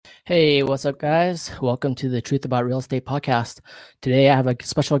Hey, what's up, guys? Welcome to the Truth About Real Estate podcast. Today, I have a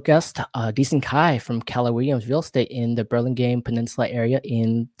special guest, Deason Kai from Keller Williams Real Estate in the Burlingame Peninsula area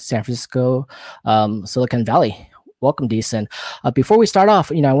in San Francisco, Silicon Valley. Welcome, Deason. Before we start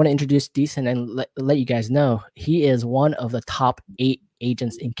off, I want to introduce Deason and let you guys know he is one of the top 8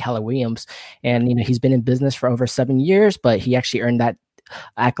 agents in Keller Williams, and he's been in business for over 7 years, but he actually earned that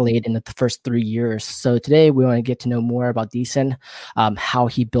accolade in the first 3 years. So today we want to get to know more about Deason, how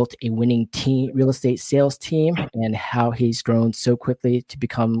he built a winning real estate sales team, and how he's grown so quickly to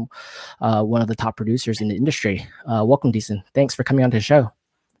become one of the top producers in the industry. Welcome, Deason. Thanks for coming on to the show.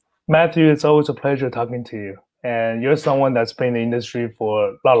 Matthew, it's always a pleasure talking to you. And you're someone that's been in the industry for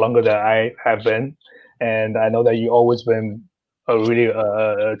a lot longer than I have been. And I know that you've always been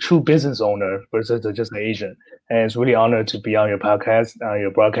a true business owner versus just an agent. And it's really honored to be on your podcast, on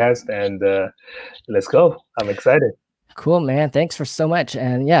your broadcast. And let's go. I'm excited. Cool, man. Thanks for so much.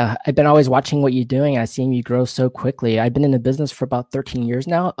 And yeah, I've been always watching what you're doing. I've seen you grow so quickly. I've been in the business for about 13 years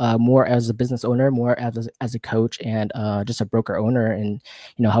now, more as a business owner, more as a coach, and just a broker owner, and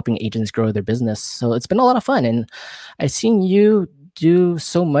helping agents grow their business. So it's been a lot of fun, and I've seen you do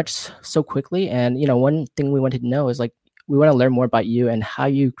so much so quickly. And one thing we wanted to know is we want to learn more about you and how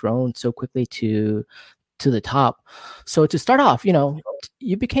you've grown so quickly to the top. So to start off,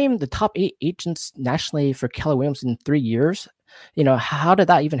 you became the top 8 agents nationally for Keller Williams in 3 years. How did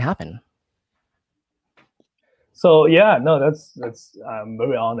that even happen? So yeah, no, that's I'm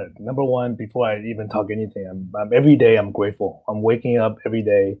very honored. Number one, before I even talk anything, I'm every day I'm grateful. I'm waking up every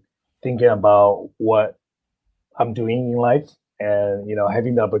day thinking about what I'm doing in life, and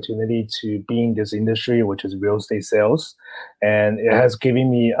having the opportunity to be in this industry, which is real estate sales, and it has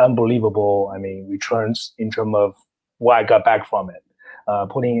given me unbelievable, returns in terms of what I got back from it.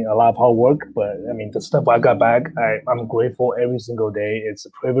 Putting a lot of hard work, but the stuff I got back, I'm grateful every single day. It's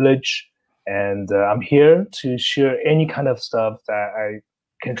a privilege, and I'm here to share any kind of stuff that I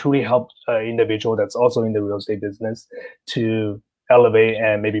can truly help an individual that's also in the real estate business to elevate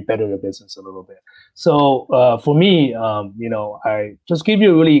and maybe better your business a little bit. So for me, I just give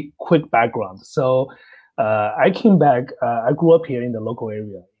you a really quick background. So I came back, I grew up here in the local area,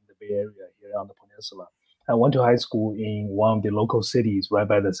 in the Bay Area here on the peninsula. I went to high school in one of the local cities right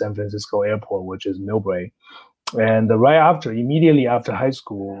by the San Francisco airport, which is Millbrae. And immediately after high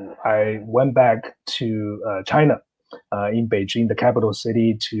school, I went back to China, in Beijing, the capital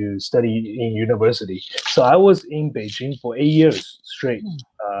city, to study in university. So I was in Beijing for 8 years straight.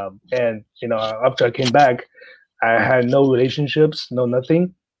 And after I came back, I had no relationships, no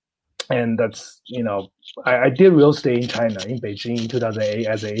nothing. And that's, I did real estate in China, in Beijing in 2008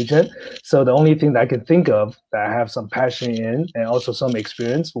 as an agent. So the only thing that I can think of that I have some passion in and also some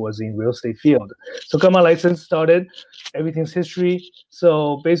experience was in real estate field. So got my license, started, everything's history.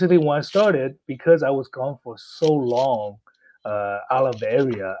 So basically when I started, because I was gone for so long out of the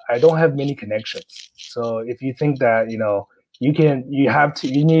area, I don't have many connections. So if you think that, you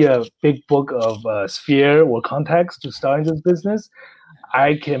need a big book of sphere or contacts to start in this business,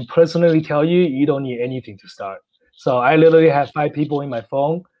 I can personally tell you, you don't need anything to start. So I literally have 5 people in my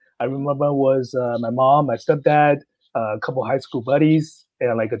phone. I remember it was my mom, my stepdad, a couple high school buddies,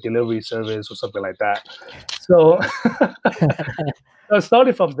 and like a delivery service or something like that. So I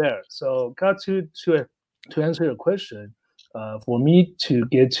started from there. So got to answer your question, for me to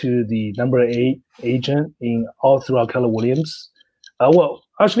get to the number 8 agent in all throughout Keller Williams, well,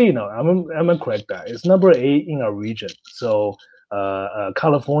 actually, no, I'm gonna correct that. It's number 8 in our region. So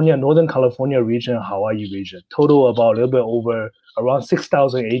California, Northern California region, Hawaii region. Total about a little bit over around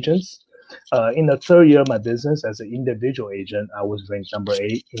 6,000 agents. In the 3rd year of my business as an individual agent, I was ranked number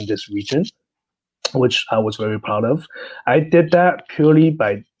 8 in this region, which I was very proud of. I did that purely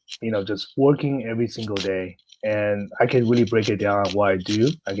by, just working every single day. And I can really break it down on what I do.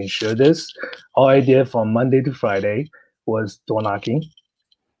 I can share this. All I did from Monday to Friday was door knocking.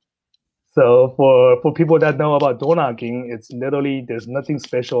 So for people that know about door knocking, it's literally, there's nothing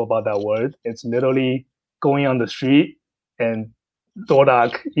special about that word. It's literally going on the street and door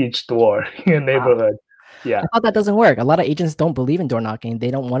knock each door in a neighborhood. Yeah. I thought that doesn't work. A lot of agents don't believe in door knocking.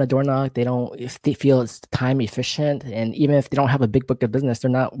 They don't want to door knock. If they feel it's time efficient, and even if they don't have a big book of business, they're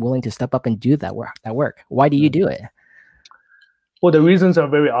not willing to step up and do that work. Why do you do it? Well, the reasons are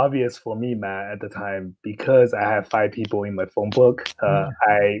very obvious for me, Matt, at the time, because I have 5 people in my phone book.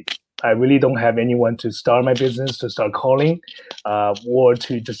 I really don't have anyone to start my business, to start calling, or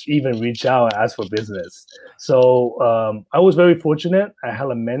to just even reach out and ask for business. So I was very fortunate. I had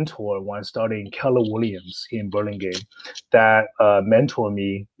a mentor when I started in Keller Williams here in Burlingame that mentored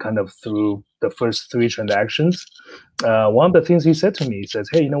me kind of through the first 3 transactions. One of the things he said to me, he says,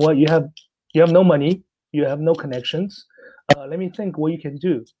 "Hey, you know what? You have no money, you have no connections. Let me think what you can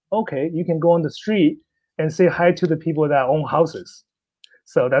do. Okay, you can go on the street and say hi to the people that own houses."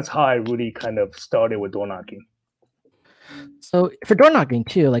 So that's how I really kind of started with door knocking. So for door knocking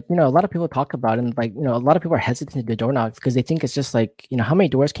too, like, a lot of people talk about it, and like, a lot of people are hesitant to do door knocks because they think it's just like, how many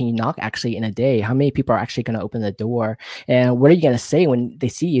doors can you knock actually in a day? How many people are actually going to open the door? And what are you going to say when they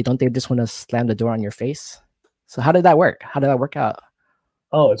see you? Don't they just want to slam the door on your face? So how did that work? How did that work out?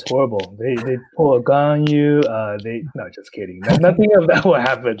 Oh, it's horrible. They pull a gun on you. No, just kidding. Nothing of that will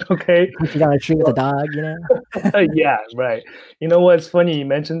happen. Okay. Put you down the street with a dog, Yeah, right. You know what's funny? You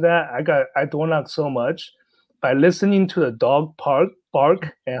mentioned that. I door knock so much by listening to the dog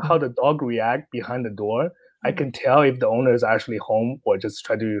bark and how the dog react behind the door. I can tell if the owner is actually home or just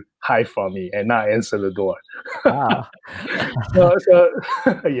try to hide from me and not answer the door. Wow. So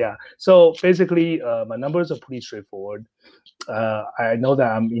yeah. So basically, my numbers are pretty straightforward. I know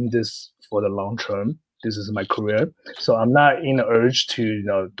that I'm in this for the long term. This is my career. So I'm not in the urge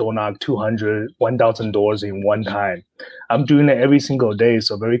to, door knock 200, 1,000 doors in one time. I'm doing it every single day,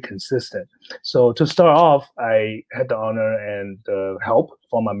 so very consistent. So to start off, I had the honor and the help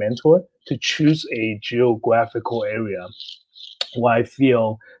from my mentor to choose a geographical area where I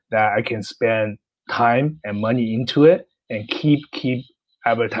feel that I can spend time and money into it and keep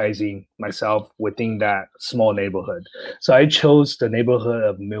advertising myself within that small neighborhood. So I chose the neighborhood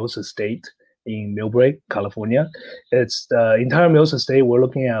of Mills Estate in Millbrae, California. It's the entire Mills Estate. We're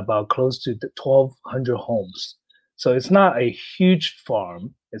looking at about close to 1,200 homes. So it's not a huge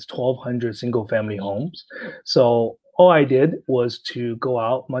farm. It's 1,200 single family homes. So all I did was to go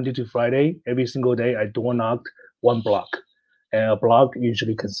out Monday to Friday, every single day. I door knocked one block. And a block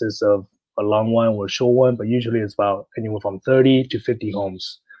usually consists of a long one or a short one, but usually it's about anywhere from 30 to 50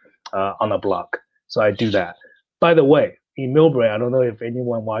 homes on a block. So I do that. By the way, in Millbrae, I don't know if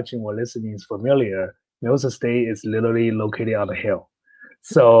anyone watching or listening is familiar. Mills Estate is literally located on a hill.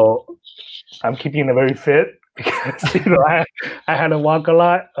 So I'm keeping it very fit because I had to walk a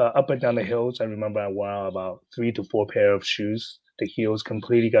lot up and down the hills. I remember I wore out about 3 to 4 pair of shoes. The heels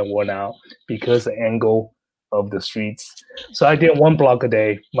completely got worn out because the angle of the streets. So I did one block a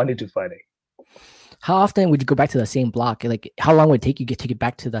day, Monday to Friday. How often would you go back to the same block? Like, how long would it take you to get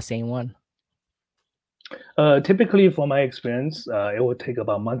back to the same one? Typically, from my experience, it would take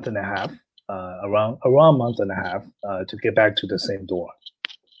about a month and a half, around a month and a half, to get back to the same door.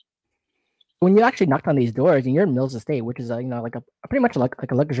 When you actually knocked on these doors, and you're in Mills Estate, which is like a pretty much like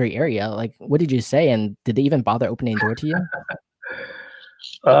a luxury area, like what did you say, and did they even bother opening the door to you?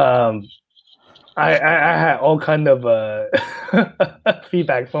 I had all kind of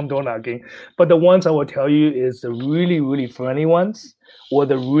feedback from door knocking, but the ones I will tell you is the really, really friendly ones or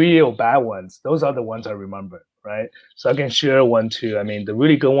the real bad ones. Those are the ones I remember, right? So I can share one too. I mean, the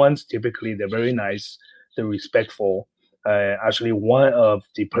really good ones, typically they're very nice, they're respectful. Actually, one of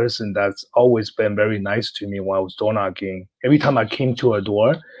the person that's always been very nice to me when I was door knocking, every time I came to her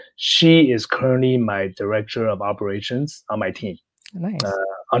door, she is currently my director of operations on my team. Nice.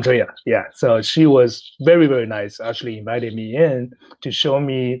 Andrea, yeah. So she was very, very nice. Actually invited me in to show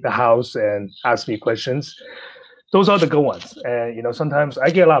me the house and ask me questions. Those are the good ones. And, sometimes I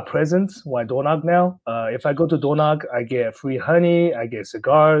get a lot of presents when I door knock now. If I go to door knock, I get free honey, I get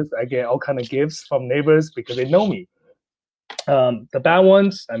cigars, I get all kind of gifts from neighbors because they know me. The bad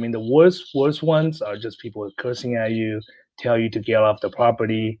ones, I mean, the worst ones are just people cursing at you, tell you to get off the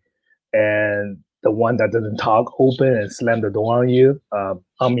property, and the one that doesn't talk, open and slam the door on you,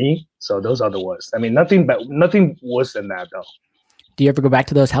 on me. So those are the worst. I mean, nothing worse than that, though. Do you ever go back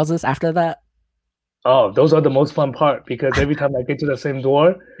to those houses after that? Oh, those are the most fun part because every time I get to the same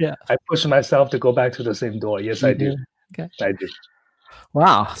door, yeah, I push myself to go back to the same door. Yes, I do. Okay. I do.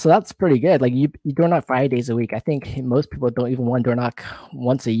 Wow, so that's pretty good. Like you door knock 5 days a week. I think most people don't even want door knock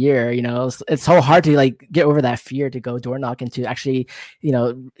once a year. It's so hard to like get over that fear to go door knock and to actually,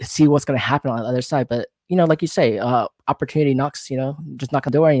 see what's going to happen on the other side. But like you say, opportunity knocks. Just knock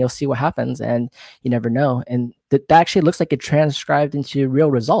on the door and you'll see what happens, and you never know. And that actually looks like it transcribed into real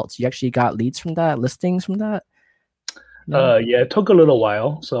results. You actually got leads from that, listings from that. Yeah, it took a little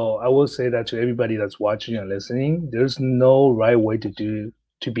while. So I will say that to everybody that's watching and listening, there's no right way to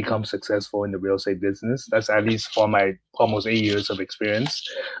become successful in the real estate business. That's at least for my almost 8 years of experience.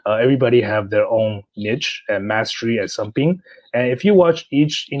 Everybody have their own niche and mastery at something. And if you watch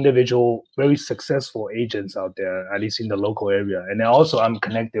each individual very successful agents out there, at least in the local area, and then also I'm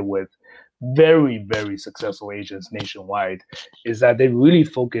connected with very, very successful agents nationwide, is that they really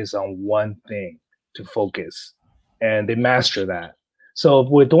focus on one thing to focus. And they master that. So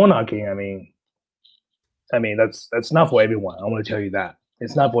with door knocking, I mean that's not for everyone. I want to tell you that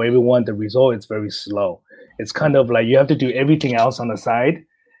it's not for everyone. The result is very slow. It's kind of like you have to do everything else on the side,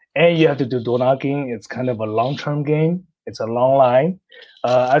 and you have to do door knocking. It's kind of a long-term game. It's a long line.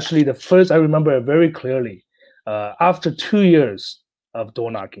 Actually, the first I remember it very clearly. After 2 years of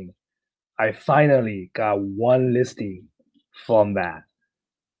door knocking, I finally got one listing from that.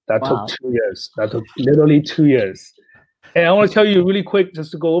 That took Wow. 2 years. That took literally 2 years. And I want to tell you really quick,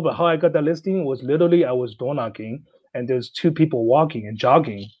 just to go over how I got that listing was literally I was door knocking, and there's two people walking and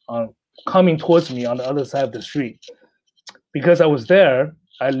jogging coming towards me on the other side of the street. Because I was there,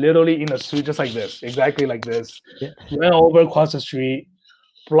 I literally in the street just like this, exactly like this, went over across the street,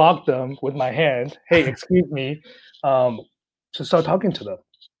 blocked them with my hand. Hey, excuse me, to start talking to them.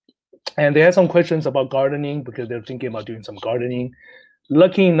 And they had some questions about gardening because they're thinking about doing some gardening.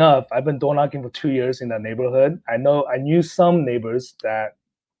 Lucky enough, I've been door knocking for 2 years in that neighborhood. I knew some neighbors that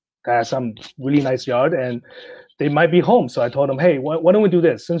has some really nice yard and they might be home. So I told them, hey, why don't we do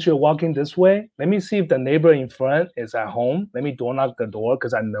this? Since you're walking this way, let me see if the neighbor in front is at home. Let me door knock the door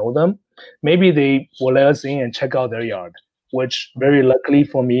because I know them. Maybe they will let us in and check out their yard, which very luckily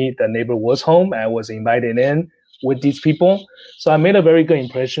for me, the neighbor was home. I was invited in with these people. So I made a very good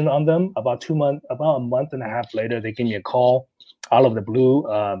impression on them. About a month and a half later, they gave me a call out of the blue.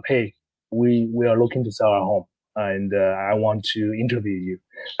 Hey, we are looking to sell our home and I want to interview you.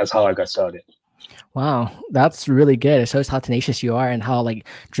 That's how I got started. Wow, that's really good. It shows how tenacious you are and how like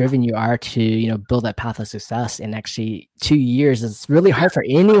driven you are to, build that path of success. And actually 2 years is really hard for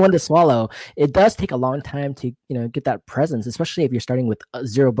anyone to swallow. It does take a long time to, get that presence, especially if you're starting with a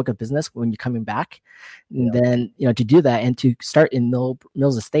zero book of business when you're coming back. And then, to do that and to start in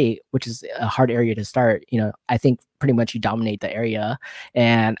Mills Estate, which is a hard area to start, I think pretty much you dominate the area.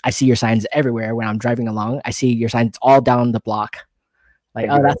 And I see your signs everywhere when I'm driving along. I see your signs all down the block. Like,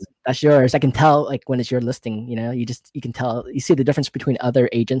 oh, that's yours. I can tell, like, when it's your listing, you can tell, you see the difference between other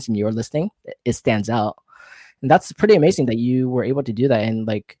agents and your listing. It stands out. And that's pretty amazing that you were able to do that. And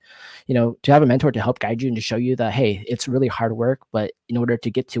like, to have a mentor to help guide you and to show you that, hey, it's really hard work, but in order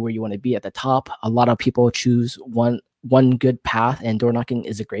to get to where you want to be at the top, a lot of people choose one good path, and door knocking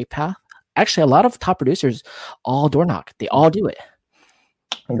is a great path. Actually, a lot of top producers all door knock. They all do it.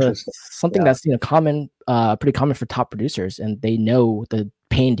 So something that's common, pretty common for top producers, and they know the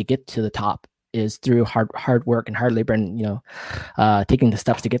pain to get to the top is through hard work and hard labor, and taking the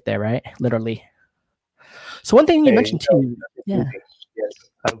steps to get there, right? Literally. So one thing you mentioned too, yes,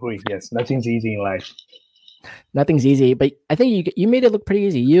 I agree. Yes, nothing's easy in life. Nothing's easy, but I think you made it look pretty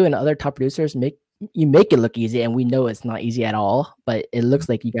easy. You and other top producers make it look easy, and we know it's not easy at all. But it looks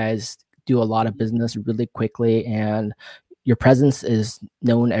like you guys do a lot of business really quickly, and your presence is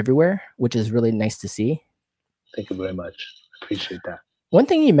known everywhere, which is really nice to see. Thank you very much. Appreciate that. One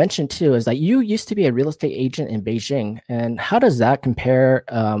thing you mentioned too is that you used to be a real estate agent in Beijing, and how does that compare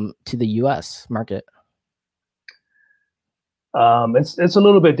to the U.S. market? It's a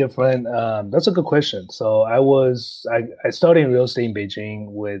little bit different. That's a good question. So I started in real estate in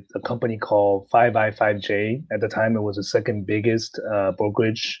Beijing with a company called 5i5J. At the time, it was the second biggest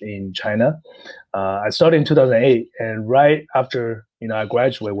brokerage in China. I started in 2008, and right after I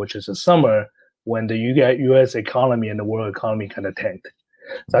graduated, which is the summer when the U.S. economy and the world economy kind of tanked.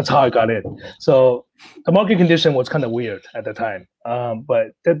 So that's how I got in. So the market condition was kind of weird at the time.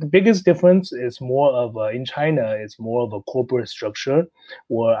 But the biggest difference is more of in China, it's more of a corporate structure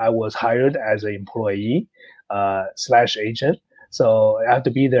where I was hired as an employee / agent. So I have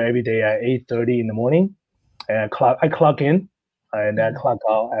to be there every day at 8:30 in the morning, and I clock in, and then clock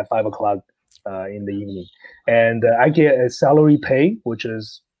out at 5 o'clock in the evening. And I get a salary pay, which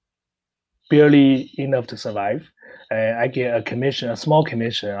is barely enough to survive. And I get a small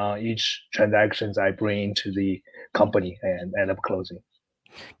commission on each transactions I bring into the company and end up closing.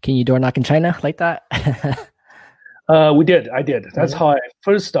 Can you door knock in China like that? I did. That's how I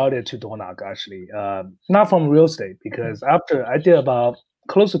first started to door knock, actually. Not from real estate, because after I did about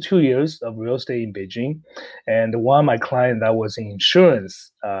close to 2 years of real estate in Beijing, and one of my clients that was in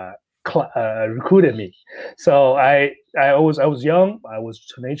insurance recruited me. So I was young, I was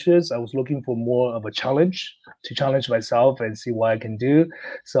tenacious, I was looking for more of a challenge to challenge myself and see what I can do.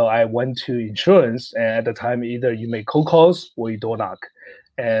 So I went to insurance, and at the time, either you make cold calls or you door knock.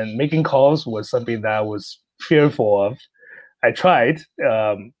 And making calls was something that I was fearful of. I tried.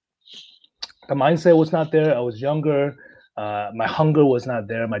 The mindset was not there. I was younger. My hunger was not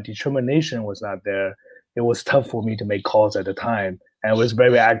there. My determination was not there. It was tough for me to make calls at the time. and was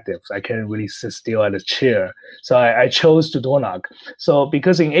very active. So I couldn't really sit still at a chair. So I chose to door knock. So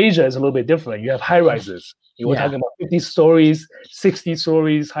because in Asia it's a little bit different. You have high rises. You were talking about 50 stories, 60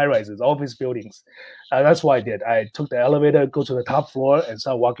 stories, high rises, office buildings. That's what I did. I took the elevator, go to the top floor, and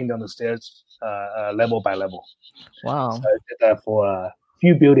start walking down the stairs level by level. Wow. So I did that for a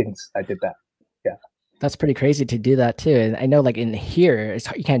few buildings. I did that. Yeah. That's pretty crazy to do that too. And I know like in here,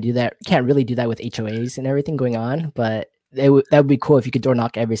 you can't do that. You can't really do that with HOAs and everything going on, but that would be cool if you could door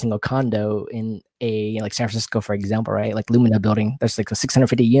knock every single condo in like San Francisco, for example, right? Like Lumina building, there's like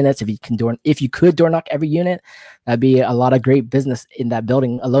 650 units. If you could door knock every unit, that'd be a lot of great business in that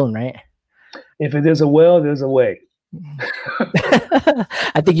building alone, right? If it is a will, there's a way.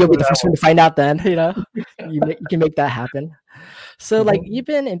 I think you'll be the first one to find out then, you can make that happen. So like you've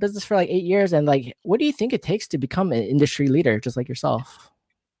been in business for like 8 years, and like, what do you think it takes to become an industry leader just like yourself?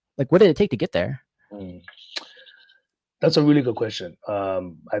 Like, what did it take to get there? That's a really good question.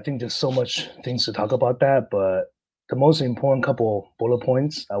 I think there's so much things to talk about that, but the most important couple bullet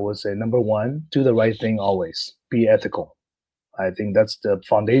points, I would say, number one, do the right thing always. Be ethical. I think that's the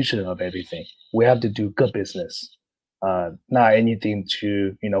foundation of everything. We have to do good business, not anything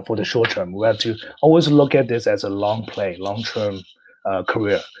to, for the short term. We have to always look at this as a long-term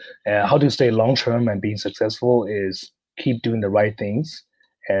career. And how to stay long-term and being successful is keep doing the right things,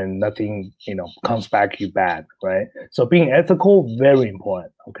 and nothing, comes back you bad, right? So being ethical, very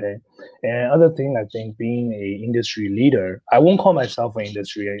important, okay? And other thing, I think being a industry leader, I won't call myself an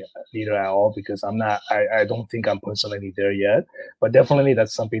industry leader at all because I'm not, I don't think I'm personally there yet, but definitely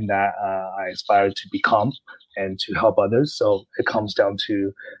that's something that I aspire to become and to help others. So it comes down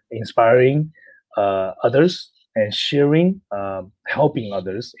to inspiring others and sharing, helping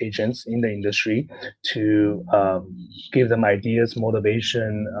others, agents in the industry, to give them ideas,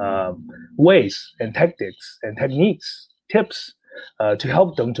 motivation, ways and tactics and techniques, tips to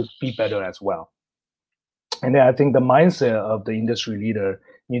help them to be better as well. And then I think the mindset of the industry leader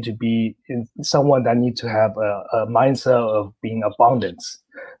need to be someone that needs to have a mindset of being abundance.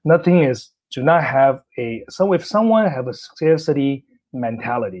 Nothing is to not have if someone have a scarcity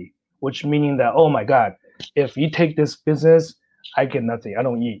mentality, which meaning that, oh my God, if you take this business, I get nothing. I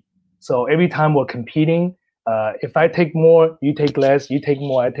don't eat. So every time we're competing, if I take more, you take less, you take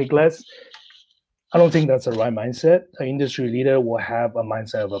more, I take less. I don't think that's the right mindset. An industry leader will have a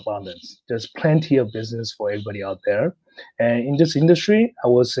mindset of abundance. There's plenty of business for everybody out there. And in this industry, I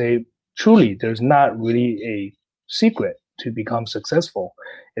would say truly, there's not really a secret to become successful.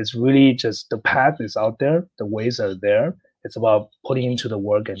 It's really just the path is out there. The ways are there. It's about putting into the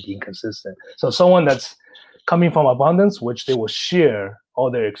work and being consistent. So someone that's coming from abundance, which they will share all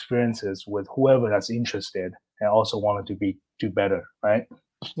their experiences with whoever that's interested and also wanted to do better, right?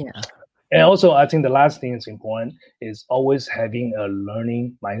 Yeah. And also, I think the last thing that's important is always having a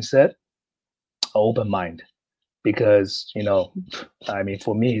learning mindset, an open mind. Because,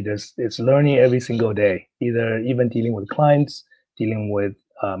 for me, it's learning every single day, even dealing with clients, dealing with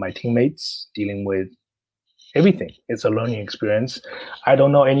my teammates, dealing with everything. It's a learning experience. I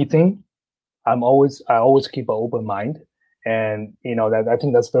don't know anything. I always keep an open mind, and that I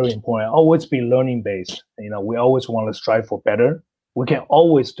think that's very important. Always be learning based. We always want to strive for better. We can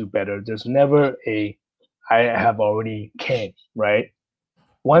always do better. There's never I have already came, right?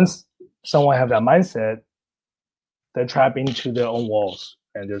 Once someone have that mindset, they're trapped into their own walls,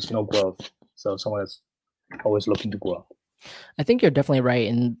 and there's no growth. So someone is always looking to grow. I think you're definitely right.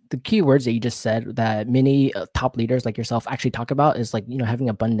 And the key words that you just said that many top leaders like yourself actually talk about is like, having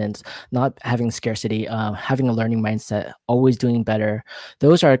abundance, not having scarcity, having a learning mindset, always doing better.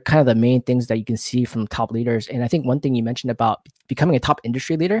 Those are kind of the main things that you can see from top leaders. And I think one thing you mentioned about becoming a top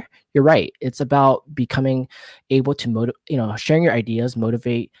industry leader, you're right. It's about becoming able to sharing your ideas,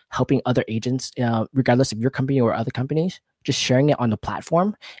 motivate, helping other agents, regardless of your company or other companies. Just sharing it on the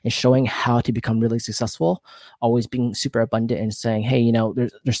platform and showing how to become really successful, always being super abundant and saying, hey,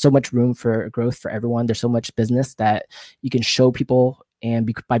 there's so much room for growth for everyone. There's so much business that you can show people.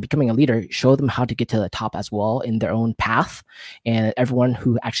 And by becoming a leader, show them how to get to the top as well in their own path. And everyone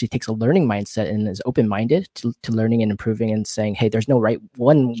who actually takes a learning mindset and is open-minded to learning and improving and saying, hey, there's no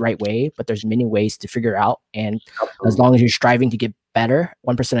one right way, but there's many ways to figure out. And as long as you're striving to get better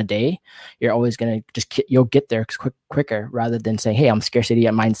 1% a day, you're always going to you'll get there quicker rather than saying, hey, I'm scarcity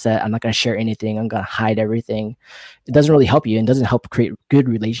mindset. I'm not going to share anything. I'm going to hide everything. It doesn't really help you and doesn't help create good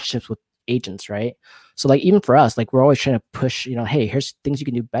relationships with agents, right? So like even for us, like we're always trying to push, hey, here's things you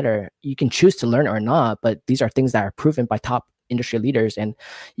can do better. You can choose to learn or not, but these are things that are proven by top industry leaders, and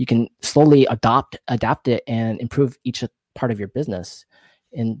you can slowly adapt it and improve each part of your business.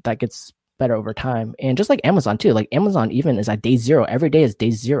 And that gets better over time. And just like Amazon too, like Amazon even is at day zero. Every day is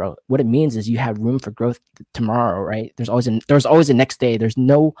day zero. What it means is you have room for growth tomorrow, right? There's always a next day. There's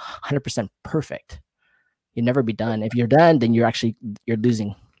no 100% perfect. You'll never be done. If you're done, then you're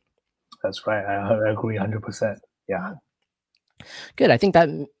losing. That's right. I agree 100%. Yeah. Good. I think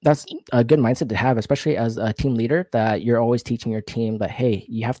that's a good mindset to have, especially as a team leader, that you're always teaching your team that, hey,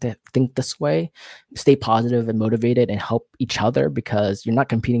 you have to think this way, stay positive and motivated, and help each other, because you're not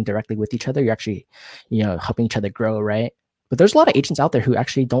competing directly with each other. You're actually, helping each other grow, right? But there's a lot of agents out there who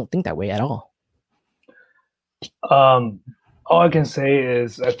actually don't think that way at all. All I can say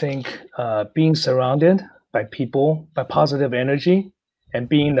is I think being surrounded by people, by positive energy, and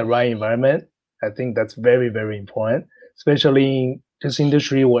being in the right environment, I think that's very, very important, especially in this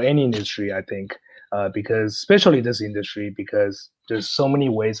industry or any industry, I think, because especially this industry, because there's so many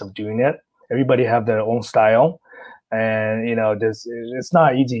ways of doing it. Everybody have their own style, and it's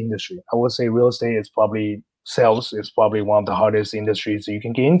not an easy industry. I would say real estate is probably sales is probably one of the hardest industries you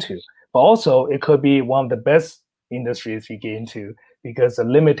can get into, but also it could be one of the best industries you get into, because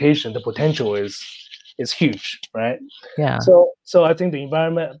the potential is huge, right? Yeah. So I think the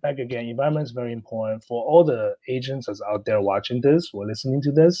environment is very important for all the agents that's out there watching this or listening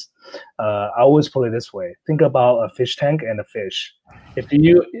to this. I always put it this way: think about a fish tank and a fish.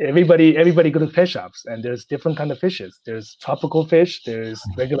 Everybody go to pet shops, and there's different kind of fishes. There's tropical fish, there's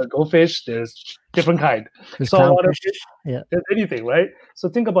regular goldfish, there's different kind. Saltwater fish, there's anything, right? So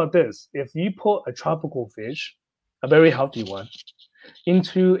think about this: if you put a tropical fish, a very healthy one,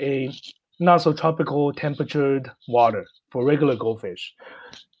 into a not so tropical temperatured water for regular goldfish,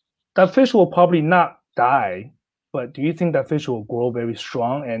 that fish will probably not die, but do you think that fish will grow very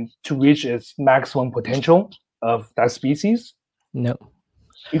strong and to reach its maximum potential of that species? No.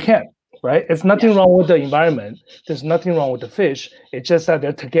 You can't, right? It's nothing wrong with the environment. There's nothing wrong with the fish. It's just that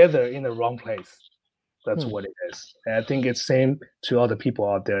they're together in the wrong place. That's what it is. And I think it's same to other people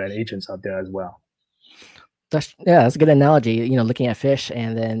out there and agents out there as well. That's a good analogy. Looking at fish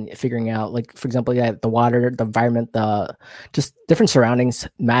and then figuring out, like, for example, the water, the environment, the just different surroundings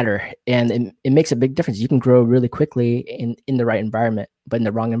matter, and it makes a big difference. You can grow really quickly in the right environment, but in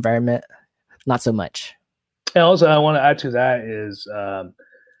the wrong environment, not so much. And also, I want to add to that is,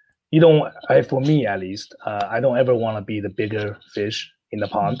 for me at least, I don't ever want to be the bigger fish in the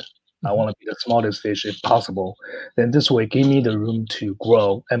pond. Mm-hmm. I want to be the smallest fish if possible. Then this way, give me the room to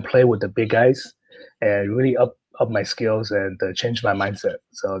grow and play with the big guys, and really up my skills and change my mindset.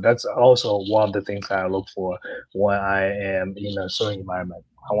 So that's also one of the things that I look for when I am in a certain environment.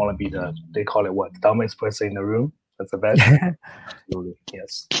 I want to be they call it what? The dumbest person in the room. That's the best. Absolutely,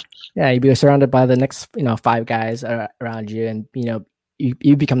 yes. Yeah, you'd be surrounded by the next, 5 guys around you, and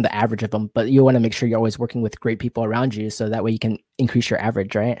you become the average of them. But you want to make sure you're always working with great people around you, so that way you can increase your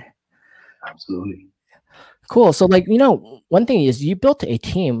average, right? Absolutely. Cool. So, one thing is you built a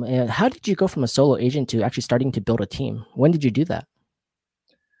team. And how did you go from a solo agent to actually starting to build a team? When did you do that?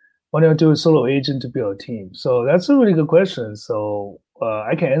 When did I do a solo agent to build a team? So that's a really good question. So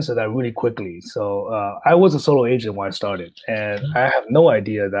I can answer that really quickly. So I was a solo agent when I started, and I have no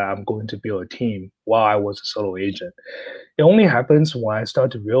idea that I'm going to build a team while I was a solo agent. It only happens when I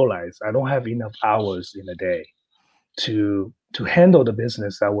start to realize I don't have enough hours in a day to handle the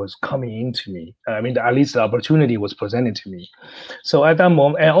business that was coming into me. I mean, at least the opportunity was presented to me. So at that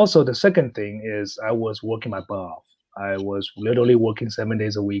moment, and also the second thing is I was working my butt off. I was literally working 7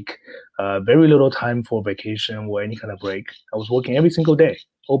 days a week, very little time for vacation or any kind of break. I was working every single day.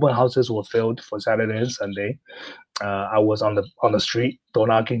 Open houses were filled for Saturday and Sunday. I was on the street, door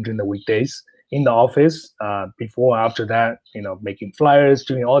knocking during the weekdays. In the office, before, after that, making flyers,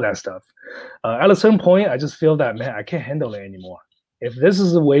 doing all that stuff. At a certain point, I just feel that, man, I can't handle it anymore. If this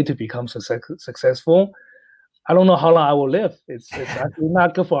is a way to become successful, I don't know how long I will live. It's actually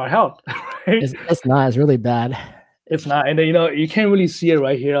not good for our health. Right? It's not. It's really bad. It's not. And you can't really see it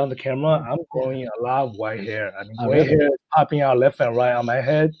right here on the camera. I'm growing a lot of white hair. I mean, gray hair is popping out left and right on my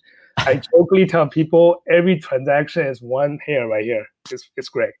head. I jokingly tell people every transaction is one hair right here. It's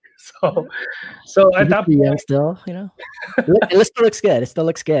great. So at that point, young still, it still looks good. It still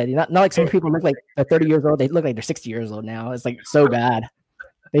looks good. Not like some people look like they're 30 years old. They look like they're 60 years old now. It's like so bad.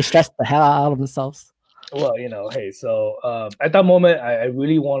 They stress the hell out of themselves. Well, hey, so at that moment, I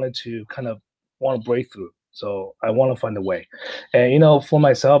really wanted to break through. So I want to find a way. And, for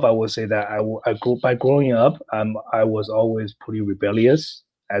myself, I would say that by growing up, I was always pretty rebellious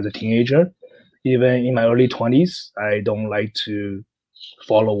as a teenager. Even in my early 20s, I don't like to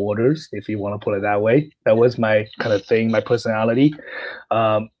follow orders, if you want to put it that way. That was my kind of thing, my personality.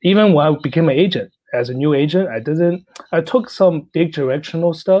 Even when I became an agent, as a new agent, I took some big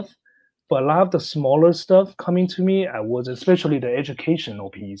directional stuff, but a lot of the smaller stuff coming to me, I was especially the educational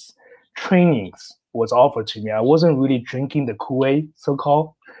piece, trainings was offered to me. I wasn't really drinking the Kool-Aid,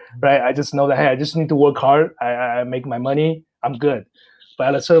 so-called, right? I just know that, hey, I just need to work hard. I make my money. I'm good. But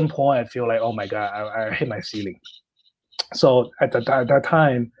at a certain point, I feel like, oh my God, I hit my ceiling. So at that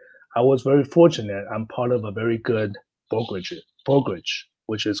time, I was very fortunate. I'm part of a very good brokerage,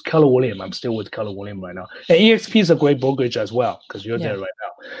 which is Keller Williams. I'm still with Keller Williams right now. And EXP is a great brokerage as well because you're there right now.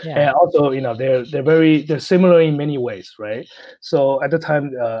 Yeah. And also, they're similar in many ways, right? So at the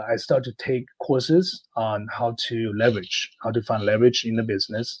time, I started to take courses on how to find leverage in the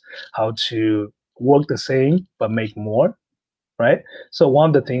business, how to work the same but make more, right? So one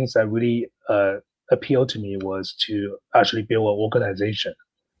of the things that really appealed to me was to actually build an organization,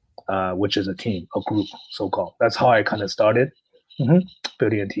 which is a team, a group, so-called. That's how I kind of started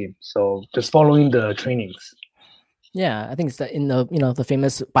building a team. So just following the trainings. Yeah, I think it's in the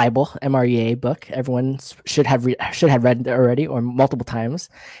famous Bible MREA book. Everyone should have read already or multiple times,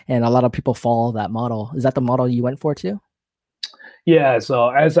 and a lot of people follow that model. Is that the model you went for too? Yeah.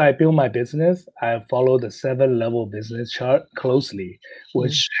 So as I build my business, I follow the 7-level business chart closely,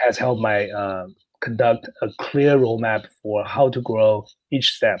 which has helped my conduct a clear roadmap for how to grow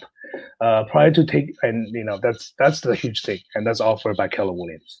each step. Prior to take, and that's the huge thing, and that's offered by Keller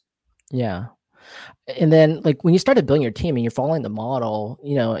Williams. Yeah. And then, like, when you started building your team and you're following the model,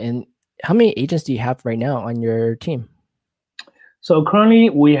 and how many agents do you have right now on your team? So currently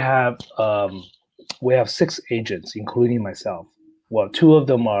we have 6 agents, including myself. Well, 2 of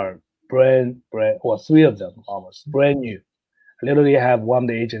them are well, 3 of them almost brand new. I literally have one of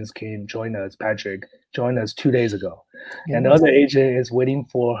the agents join us, Patrick, joined us 2 days ago. Yeah. And the other agent is waiting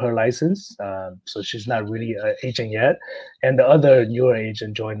for her license. So she's not really an agent yet. And the other newer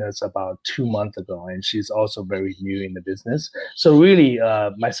agent joined us about 2 months ago. And she's also very new in the business. So really,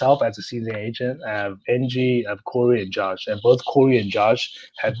 myself as a seasoned agent, I have Angie, I have Corey and Josh. And both Corey and Josh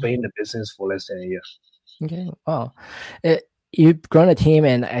have been in the business for less than a year. Okay. Wow. You've grown a team,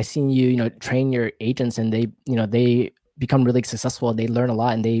 and I've seen you, train your agents, and they become really successful. They learn a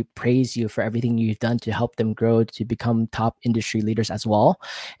lot, and they praise you for everything you've done to help them grow to become top industry leaders as well.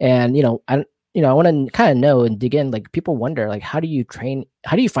 And I want to kind of know and dig in. Like, people wonder, like, how do you find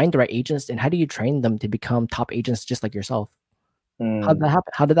the right agents, and how do you train them to become top agents just like yourself? How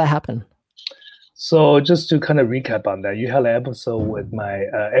did that happen? So just to kind of recap on that, you had an episode with my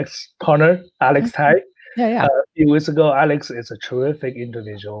ex-partner, Alex Tai. Yeah. A few weeks ago, Alex is a terrific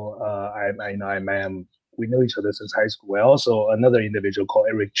individual. We know each other since high school. Also, another individual called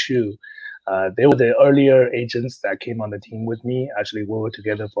Eric Chu. They were the earlier agents that came on the team with me. Actually, we were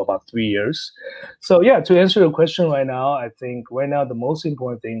together for about 3 years. So yeah, to answer your question right now, I think right now the most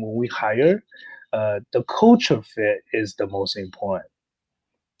important thing when we hire, the culture fit is the most important.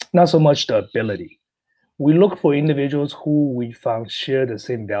 Not so much the ability. We look for individuals who we found share the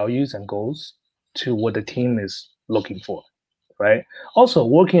same values and goals to what the team is looking for, right? Also,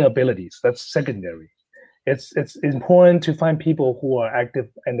 working abilities, that's secondary. It's important to find people who are active,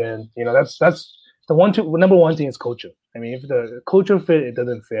 and then that's the number one thing is culture. I mean, if the culture fit, it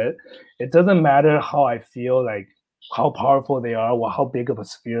doesn't fit. It doesn't matter how I feel, like how powerful they are or how big of a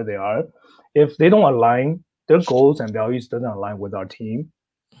sphere they are. If they don't align, their goals and values doesn't align with our team,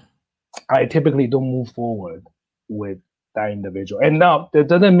 I typically don't move forward with that individual. And now that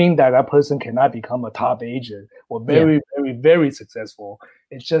doesn't mean that person cannot become a top agent or very, very successful.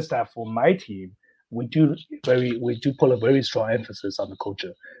 It's just that for my team, we do put a very strong emphasis on the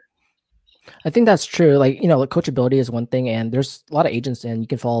culture. I think that's true. Like, coachability is one thing, and there's a lot of agents, and you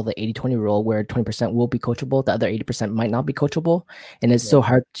can follow the 80-20 rule where 20% will be coachable, the other 80% might not be coachable. And it's so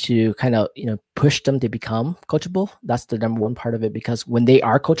hard to kind of, push them to become coachable. That's the number one part of it, because when they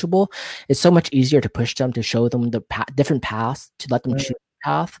are coachable, it's so much easier to push them, to show them the different paths, to let them choose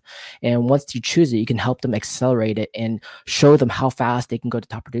path. And once you choose it, you can help them accelerate it and show them how fast they can go to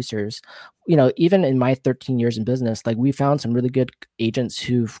top producers. Even in my 13 years in business, like, we found some really good agents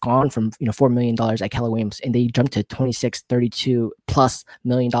who've gone from $4 million at Keller Williams, and they jumped to 26, 32 plus $1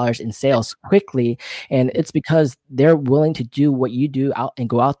 million in sales quickly. And it's because they're willing to do what you do and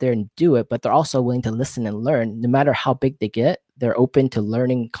go out there and do it, but they're also willing to listen and learn. No matter how big they get, they're open to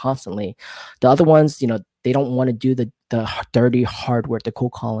learning constantly. The other ones, they don't want to do the dirty hard work, the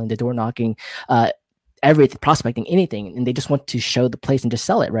cold calling, the door knocking, everything, prospecting, anything, and they just want to show the place and just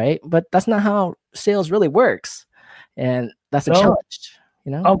sell it, right? But that's not how sales really works, and that's a challenge.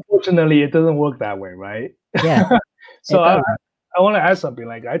 Unfortunately, it doesn't work that way, right? Yeah. So I want to add something.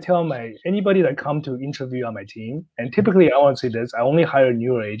 Like, I tell anybody that come to interview on my team, and typically I want to say this: I only hire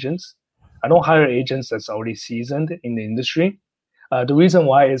newer agents. I don't hire agents that's already seasoned in the industry. The reason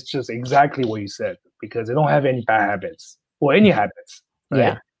why is just exactly what you said, because they don't have any bad habits or any habits, right?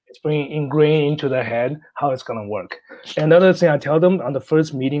 Yeah. It's being ingrained into their head how it's going to work. And another thing I tell them on the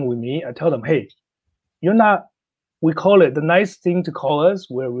first meeting with me, I tell them, hey, you're not, we call it, the nice thing to call us,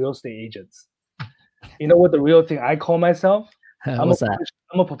 we're real estate agents. You know what the real thing I call myself? What's that?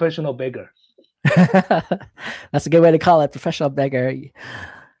 I'm a professional beggar. That's a good way to call it, professional beggar.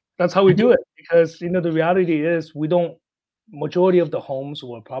 That's how we do it, because the reality is majority of the homes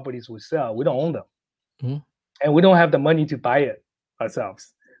or properties we sell, we don't own them. Mm-hmm. And we don't have the money to buy it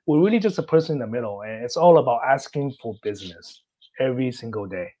ourselves. We're really just a person in the middle, and it's all about asking for business every single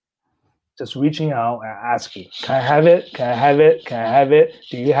day. Just reaching out and asking, can I have it? Can I have it? Can I have it?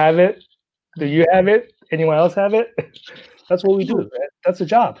 Do you have it? Do you have it? Anyone else have it? That's what we do. Right? That's the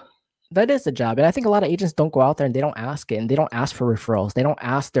job. That is the job. And I think a lot of agents don't go out there and they don't ask it, and they don't ask for referrals. They don't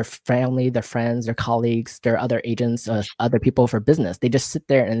ask their family, their friends, their colleagues, their other agents, other people for business. They just sit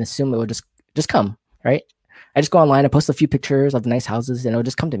there and assume it will just come, right? I just go online and post a few pictures of nice houses and it'll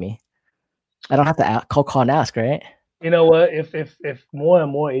just come to me. I don't have to call and ask, right? You know what? If more and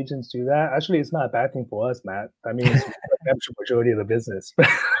more agents do that, actually, it's not a bad thing for us, Matt. I mean, it's the majority of the business.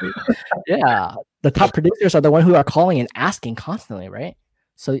 Yeah, the top producers are the one who are calling and asking constantly, right?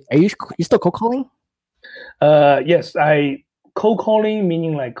 So, are you still cold calling? Yes, I cold calling,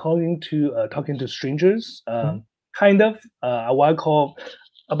 meaning like calling to talking to strangers. Kind of. What I call.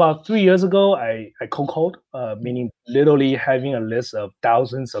 About 3 years ago, I cold called, meaning literally having a list of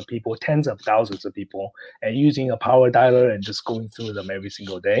thousands of people, tens of thousands of people, and using a power dialer and just going through them every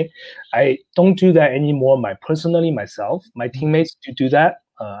single day. I don't do that anymore. Myself, my teammates do that.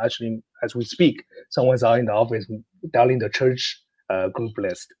 Actually, as we speak, someone's out in the office dialing the church group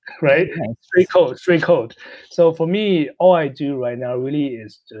list, right? Straight code. So for me, all I do right now really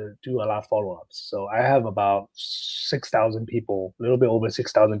is to do a lot of follow-ups. So I have about 6,000 people, a little bit over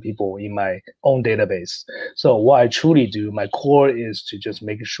 6,000 people in my own database. So what I truly do, my core is to just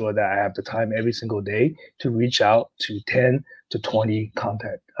make sure that I have the time every single day to reach out to 10 to 20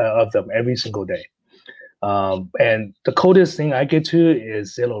 contact of them every single day. And the coldest thing I get to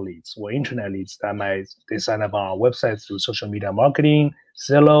is Zillow leads or internet leads. They sign up on our website through social media marketing,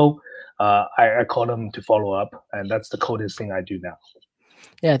 Zillow. I call them to follow up, and that's the coldest thing I do now.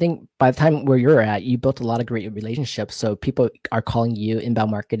 Yeah, I think by the time where you're at, you built a lot of great relationships. So people are calling you inbound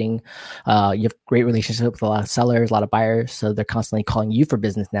marketing. You have great relationships with a lot of sellers, a lot of buyers. So they're constantly calling you for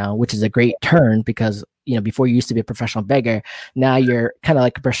business now, which is a great turn because, before you used to be a professional beggar, now you're kind of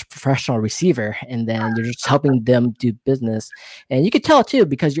like a professional receiver, and then you're just helping them do business. And you could tell too,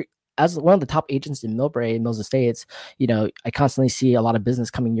 because you're, as one of the top agents in Millbrae, Mills Estates, I constantly see a lot of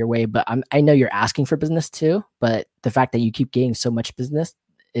business coming your way, but I know you're asking for business too. But the fact that you keep getting so much business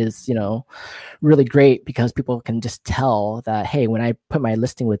is, really great because people can just tell that, hey, when I put my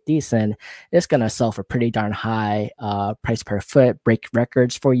listing with Decent, it's going to sell for pretty darn high price per foot, break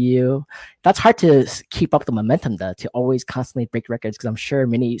records for you. That's hard to keep up the momentum though, to always constantly break records, because I'm sure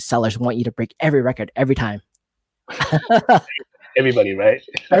many sellers want you to break every record every time. Everybody, right?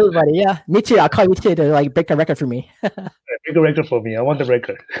 Everybody, yeah. Me too. I'll call you too to break a record for me. Break a record for me. I want the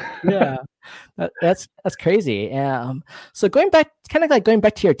record. Yeah, that's crazy. So going back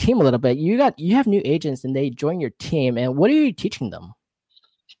to your team a little bit, you have new agents and they join your team. And what are you teaching them?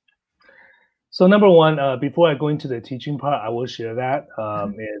 So number one, before I go into the teaching part, I will share that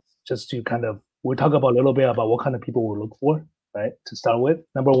is just to we'll talk about a little bit about what kind of people we look for. Right, to start with,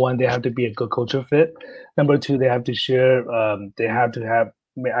 number one, they have to be a good culture fit. Number two, they have to share. They have to have,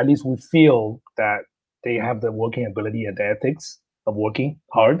 at least we feel that they have the working ability and the ethics of working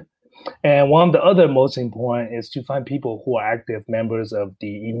hard. And one of the other most important is to find people who are active members of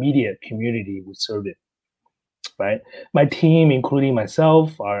the immediate community we serve it. Right, my team, including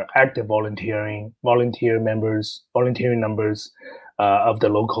myself, are active volunteering numbers of the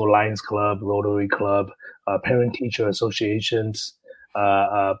local Lions Club, Rotary Club, parent-teacher associations,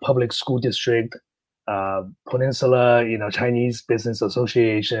 public school district, Peninsula, Chinese business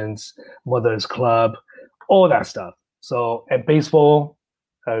associations, Mothers Club, all that stuff. So, and baseball,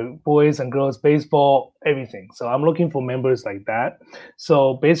 boys and girls baseball, everything. So I'm looking for members like that.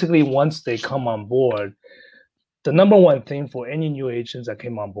 So basically, once they come on board, the number one thing for any new agents that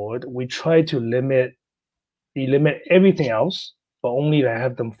came on board, we try to eliminate everything else, but only to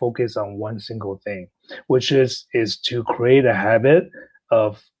have them focus on one single thing, which is to create a habit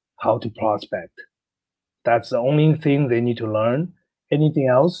of how to prospect. That's the only thing they need to learn. Anything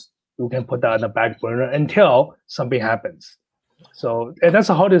else, you can put that on the back burner until something happens. So, and that's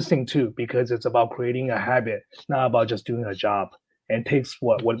the hardest thing too, because it's about creating a habit, not about just doing a job. And it takes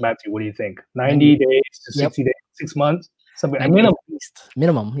what Matthew, what do you think? 90 days to 60 days, 6 months? Something 90 minimum. at least.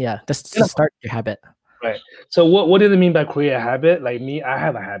 Minimum, yeah. Just to Minimum. start your habit. Right. So what did it mean by create a habit? Like me, I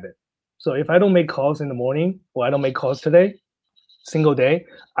have a habit. So if I don't make calls in the morning or I don't make calls today, single day,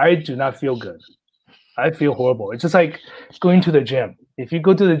 I do not feel good. I feel horrible. It's just like going to the gym. If you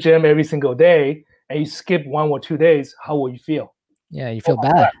go to the gym every single day and you skip 1 or 2 days, how will you feel? Yeah, you feel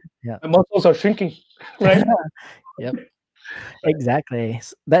bad. Yeah. The muscles are shrinking, right? Yep. Exactly.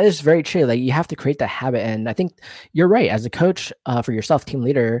 That is very true. Like you have to create that habit. And I think you're right. As a coach for yourself, team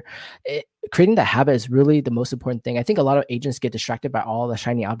leader, creating that habit is really the most important thing. I think a lot of agents get distracted by all the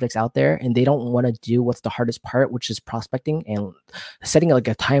shiny objects out there and they don't want to do what's the hardest part, which is prospecting and setting like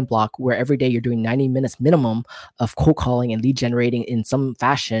a time block where every day you're doing 90 minutes minimum of cold calling and lead generating in some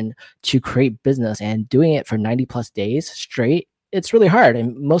fashion to create business and doing it for 90 plus days straight. It's really hard.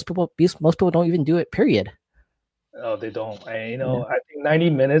 And most people don't even do it, period. Oh, they don't. And, I think 90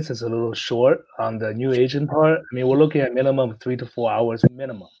 minutes is a little short on the new agent part. I mean, we're looking at minimum 3 to 4 hours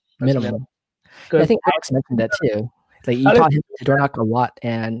minimum. Minimum. Yeah, I think Alex mentioned that too. Like you taught him to door knock a lot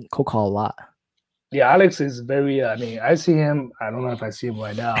and cold call a lot. Yeah, Alex is very. I see him. I don't know if I see him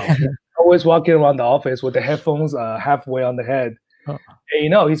right now. Always walking around the office with the headphones halfway on the head. Oh.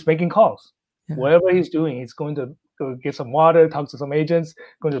 And, he's making calls. Yeah. Whatever he's doing, he's going to go get some water, talk to some agents,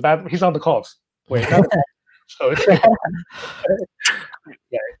 go to the bathroom. He's on the calls. Wait, so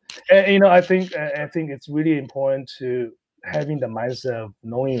yeah. And, I think it's really important to having the mindset of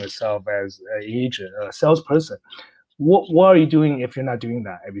knowing yourself as an agent, a salesperson. What are you doing if you're not doing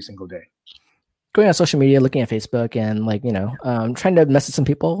that every single day? Going on social media, looking at Facebook, and trying to message some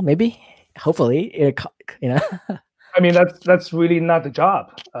people. Maybe, hopefully, I mean, that's really not the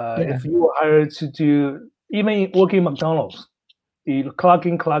job. If you were hired to do, even working at McDonald's, you clock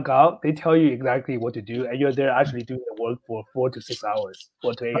in, clock out. They tell you exactly what to do, and you're there actually doing the work for 4 to 6 hours,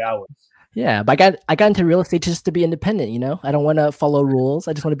 4 to 8 hours. Yeah, but I got into real estate just to be independent. I don't want to follow rules.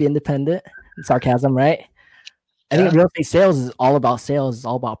 I just want to be independent. Sarcasm, right? I think real estate sales is all about sales. It's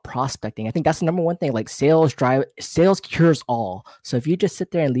all about prospecting. I think that's the number one thing. Like sales cures all. So if you just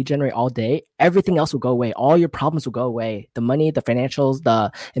sit there and lead generate all day, everything else will go away. All your problems will go away. The money, the financials,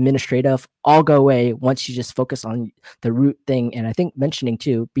 the administrative, all go away once you just focus on the root thing. And I think mentioning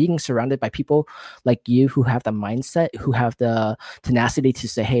too, being surrounded by people like you who have the mindset, who have the tenacity to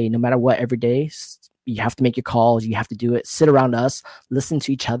say, hey, no matter what, every day, you have to make your calls. You have to do it. Sit around us, listen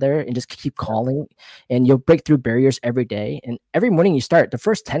to each other, and just keep calling. And you'll break through barriers every day. And every morning you start, the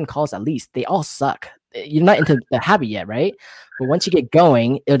first 10 calls at least, they all suck. You're not into the habit yet, right? But once you get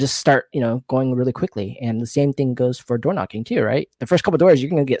going, it'll just start, going really quickly. And the same thing goes for door knocking too, right? The first couple of doors, you're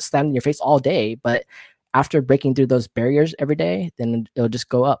going to get slammed in your face all day. But after breaking through those barriers every day, then it'll just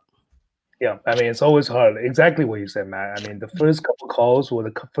go up. Yeah, I mean, it's always hard. Exactly what you said, Matt. I mean, the first couple of calls or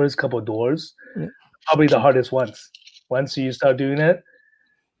the first couple of doors, probably the hardest ones. Once you start doing it,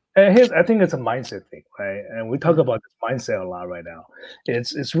 and I think it's a mindset thing, right? And we talk about this mindset a lot right now.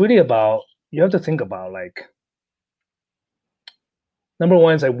 It's really about, you have to think about, like, number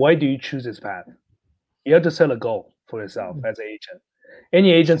one is like, why do you choose this path? You have to set a goal for yourself as an agent.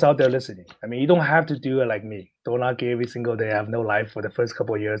 Any agents out there listening, I mean, you don't have to do it like me. Don't knock every single day. I have no life for the first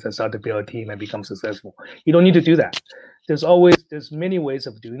couple of years and start to build a team and become successful. You don't need to do that. There's many ways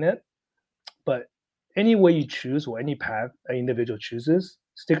of doing it, but any way you choose or any path an individual chooses,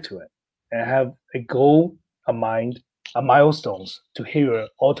 stick to it and have a goal, a mind, a milestones to hit your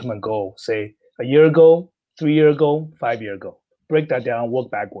ultimate goal. Say a year ago, 3 years ago, 5 years ago. Break that down, work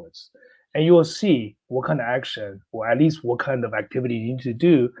backwards. And you will see what kind of action or at least what kind of activity you need to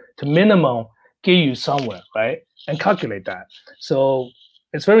do to minimum get you somewhere, right? And calculate that. So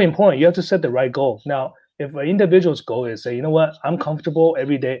it's very important. You have to set the right goal. Now, if an individual's goal is say, you know what, I'm comfortable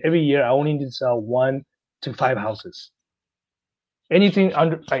every day, every year, I only need to sell 1 to 5 houses. Anything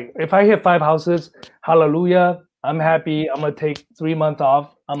under, like, if I hit 5 houses, hallelujah, I'm happy. I'm going to take 3 months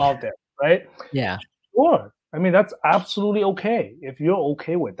off. I'm out there, right? Yeah. Sure. I mean, that's absolutely okay. If you're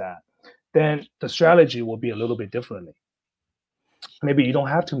okay with that, then the strategy will be a little bit differently. Maybe you don't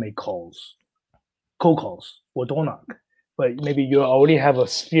have to make cold calls or door knock, but maybe you already have a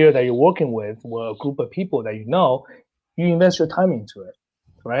sphere that you're working with or a group of people that you invest your time into it,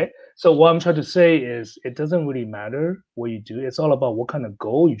 right? So what I'm trying to say is it doesn't really matter what you do. It's all about what kind of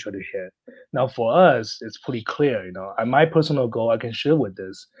goal you try to hit. Now, for us, it's pretty clear, my personal goal, I can share with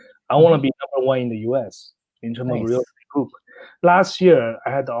this. I want to be number 1 in the US in terms of real estate group. Last year,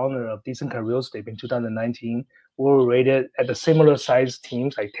 I had the honor of Decent Kind Real Estate in 2019. We were rated at the similar size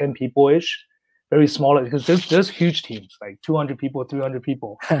teams, like 10 people-ish, very small, because there's huge teams, like 200 people, 300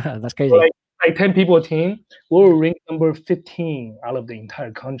 people. That's crazy. So like 10 people team, we were ranked number 15 out of the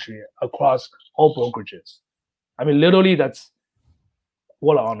entire country across all brokerages. I mean, literally, that's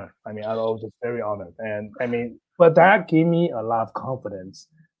what an honor. I mean, I was just very honored. And I mean, but that gave me a lot of confidence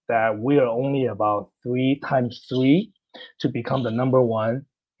that we are only about 3 times 3 to become the number one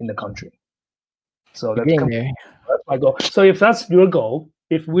in the country. So You're getting there. That's my goal. So if that's your goal,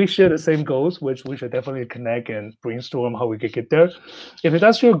 if we share the same goals, which we should definitely connect and brainstorm how we could get there. If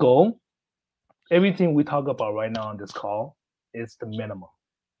that's your goal, everything we talk about right now on this call is the minimum.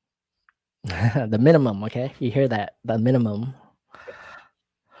 The minimum, okay? You hear that? The minimum.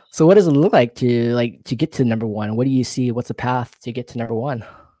 So what does it look like to get to number one? What do you see? What's the path to get to number one?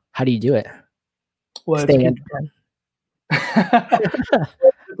 How do you do it? Well,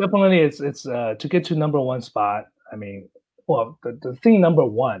 definitely it's to get to number one spot. I mean, well, the thing number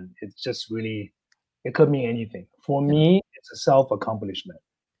one, it's just really, it could mean anything. For me, it's a self-accomplishment.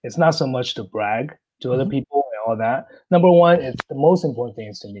 It's not so much to brag to other people and all that. Number one, it's the most important thing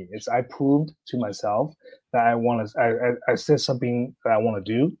is to me. It's I proved to myself that I said something that I want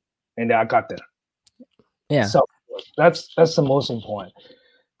to do, and that I got there. Yeah. So that's the most important.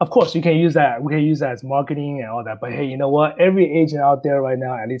 Of course, you can use that. We can use that as marketing and all that. But hey, you know what? Every agent out there right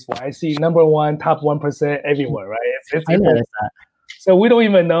now, at least what I see, number one, top 1% everywhere, right? I noticed that. So we don't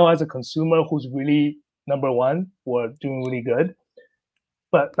even know as a consumer who's really number one or doing really good.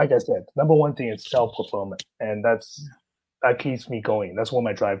 But like I said, number one thing is self-fulfillment, and that keeps me going. That's where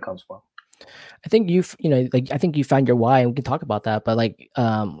my drive comes from. I think I think you found your why, and we can talk about that. But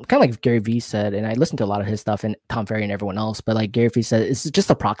kind of like Gary Vee said, and I listened to a lot of his stuff, and Tom Ferry and everyone else. But like Gary Vee said, it's just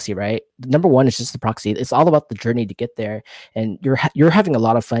a proxy, right? Number one is just a proxy. It's all about the journey to get there, and you're having a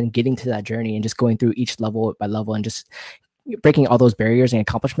lot of fun getting to that journey and just going through each level by level and just breaking all those barriers and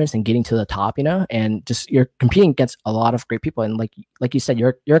accomplishments and getting to the top, and just you're competing against a lot of great people. And like you said,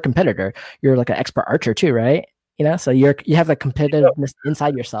 you're a competitor. You're like an expert archer too, right? So you have a competitiveness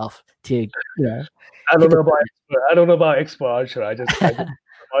inside yourself to, I don't know about expert archer. I just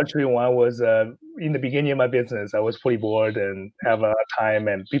archery one was in the beginning of my business. I was pretty bored and have a time.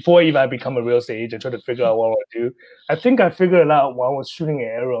 And before even I become a real estate agent, try to figure out what I want to do. I think I figured out when I was shooting an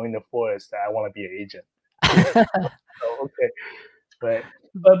arrow in the forest that I want to be an agent. So, okay, right.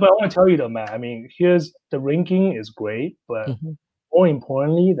 But I want to tell you though, Matt. I mean, here's the ranking is great, but more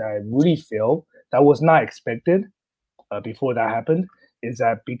importantly, that I really feel that was not expected before that happened is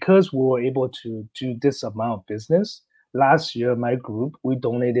that because we were able to do this amount of business last year, my group we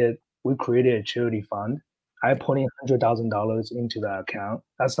created a charity fund. I put in $100,000 into that account.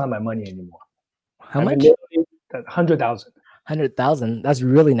 That's not my money anymore. How much? 100,000. 100,000. That's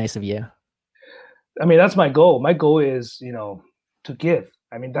really nice of you. I mean, that's my goal. My goal is, to give.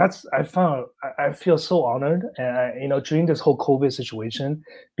 I mean, I feel so honored. And, during this whole COVID situation,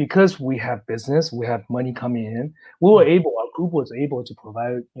 because we have business, we have money coming in, our group was able to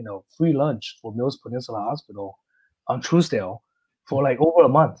provide, free lunch for Mills Peninsula Hospital on Truesdale for like over a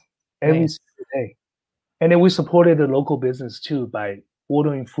month, every single day. And then we supported the local business too by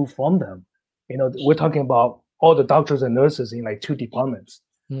ordering food from them. We're talking about all the doctors and nurses in like 2 departments,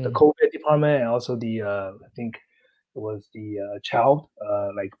 the COVID department and also the, I think, it was the child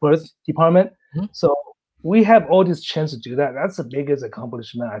birth department. So we have all this chance to do that. That's the biggest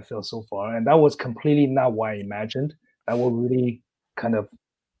accomplishment I feel so far, and that was completely not what I imagined. That will really kind of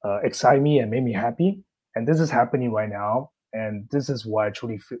excite me and make me happy. And this is happening right now, and this is what I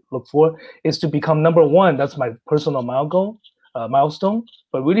truly look for is to become number one. That's my personal milestone.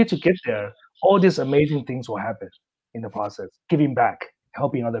 But really, to get there, all these amazing things will happen in the process. Giving back,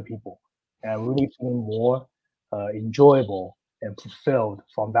 helping other people, and really feeling more enjoyable and fulfilled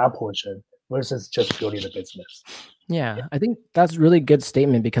from that portion versus just building the business. Yeah, I think that's a really good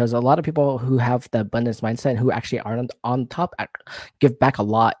statement because a lot of people who have the abundance mindset who actually aren't on top give back a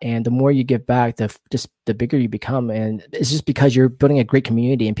lot. And the more you give back, the bigger you become. And it's just because you're building a great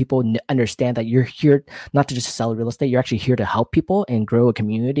community and people understand that you're here not to just sell real estate. You're actually here to help people and grow a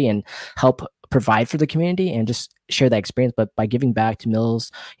community and help provide for the community and just share that experience. But by giving back to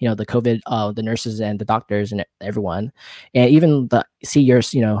Mills, the COVID, the nurses and the doctors and everyone, and even I see your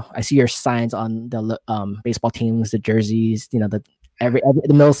signs on the baseball teams, the jerseys, the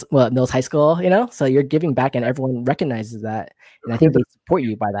Mills High School, so you're giving back and everyone recognizes that. And I think they support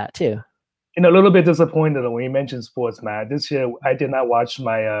you by that too. A little bit disappointed when you mentioned sports, Matt. This year, I did not watch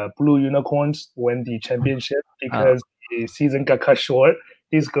my Blue Unicorns win the championship because the season got cut short.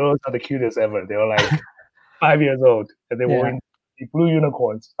 These girls are the cutest ever. They were like 5 years old, and they were in the Blue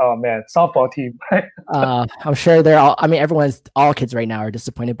Unicorns. Oh man, softball team. I'm sure all kids right now are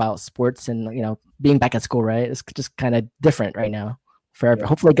disappointed about sports and being back at school. Right, it's just kind of different right now.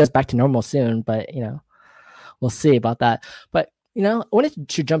 Hopefully, it goes back to normal soon. But we'll see about that. But I wanted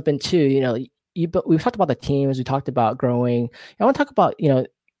to jump into we've talked about the teams, we talked about growing. I want to talk about, kind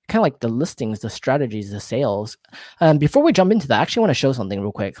of like the listings, the strategies, the sales. Before we jump into that, I actually want to show something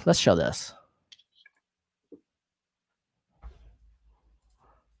real quick. Let's show this.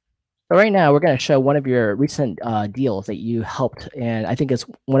 So right now, we're going to show one of your recent deals that you helped, and I think it's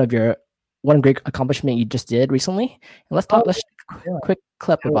one great accomplishment you just did recently. And let's talk. Let's quick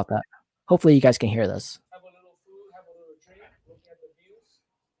clip about that. Hopefully, you guys can hear this. Have a little food, have a little drink, looking at the views,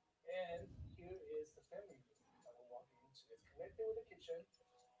 and here is the family room that we're walking into. It's connected with the kitchen.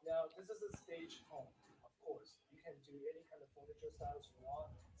 Now, this is a stage home, of course. You can do any kind of furniture styles you want.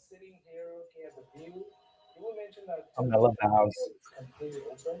 Sitting here, looking at the view. You will mention that I love the house. It's completely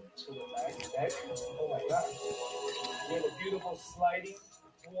open to the back deck. Oh my god! We have a beautiful sliding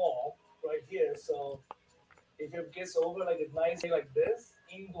wall right here. So if it gets over like a nice day like this,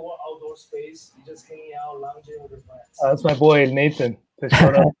 indoor outdoor space, you just hanging out, lounging with your friends. That's my boy Nathan.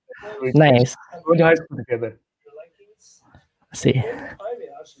 Nice. We went to high school together. Let's see. Private,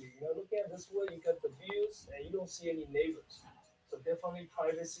 actually, looking at this way, you got the views, and you don't see any neighbors. So definitely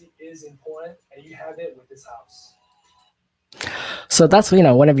privacy is important, and you have it with this house. So that's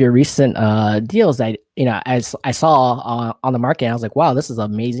one of your recent deals that as I saw on the market, I was like, wow, this is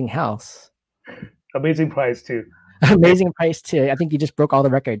an amazing house. Amazing price too. Amazing price too. I think you just broke all the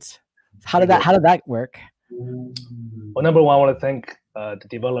records. How did that work? Well, number one, I want to thank the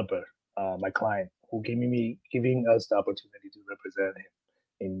developer, my client, who giving us the opportunity to represent him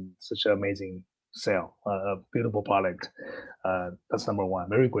in such an amazing sale, a beautiful product. That's number one.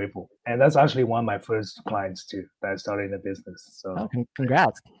 Very grateful, and that's actually one of my first clients too that I started in the business. So,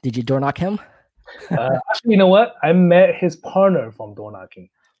 congrats! Did you door knock him? Actually, you know what? I met his partner from door knocking.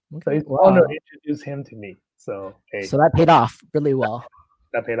 Okay. So his partner introduced him to me. So so that paid off really well.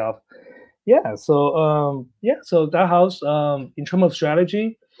 That paid off. Yeah. So so that house, in terms of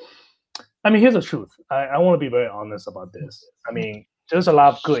strategy, I mean, here's the truth. I want to be very honest about this. I mean, there's a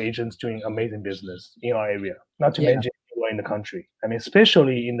lot of good agents doing amazing business in our area, not to mention anywhere in the country. I mean,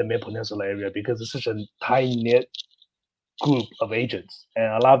 especially in the Mid-Peninsula area, because it's such a tight-knit group of agents, and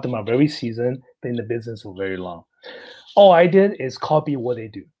a lot of them are very seasoned, been in the business for very long. All I did is copy what they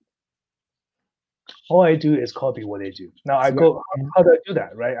do. Now how do I do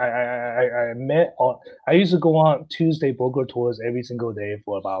that, right? I used to go on Tuesday broker tours every single day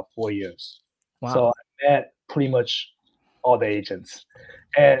for about 4 years. Wow. So I met pretty much all the agents.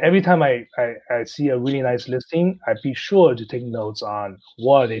 And every time I see a really nice listing, I'd be sure to take notes on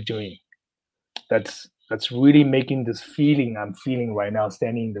what are they doing. That's really making this feeling I'm feeling right now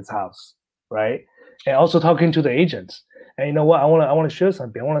standing in this house, right? And also talking to the agents. And you know what? I want to share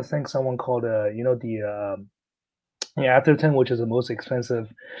something. I want to thank someone called Atherton, which is the most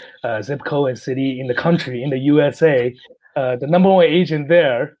expensive zip code and city in the country in the USA. The number one agent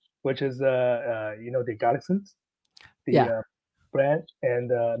there, which is the Galaxians, brand,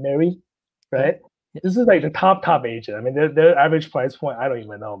 and Mary, right? This is like the top agent. I mean, their average price point, I don't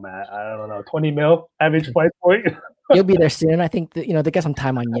even know, man. I don't know, 20 mil average price point. You'll be there soon. I think that, they get some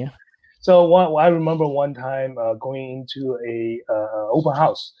time on you. So I remember one time going into a open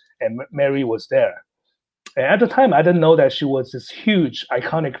house, and Mary was there. And at the time, I didn't know that she was this huge,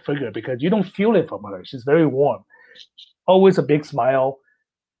 iconic figure because you don't feel it from her. She's very warm, always a big smile,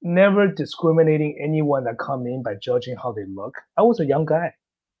 never discriminating anyone that come in by judging how they look. I was a young guy.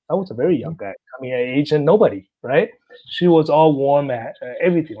 I was a very young guy. I mean, an agent, nobody, right? She was all warm at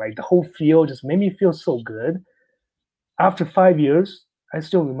everything. Like the whole feel just made me feel so good. After 5 years, I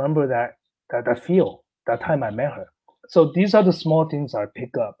still remember that feel, that time I met her. So these are the small things I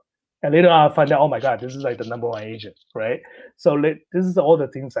pick up. And later on, I find out, oh my God, this is like the number one agent, right? So this is all the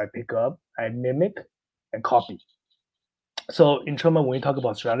things I pick up, I mimic, and copy. So in terms of when we talk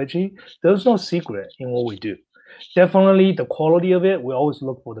about strategy, there's no secret in what we do. Definitely the quality of it, we always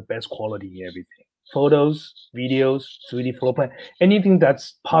look for the best quality in everything. Photos, videos, 3D floor plan, anything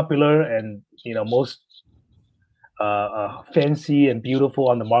that's popular and most fancy and beautiful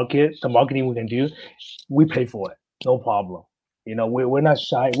on the market, the marketing we can do, we pay for it, no problem. We're not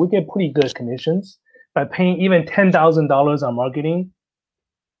shy. We get pretty good commissions by paying even $10,000 on marketing.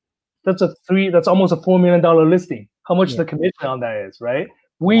 That's almost a $4 million listing. How much the commission on that is, right?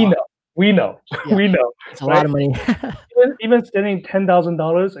 We know. It's a lot of money. even spending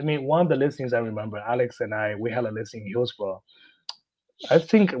 $10,000. I mean, one of the listings I remember, Alex and I, we had a listing in Hillsborough. I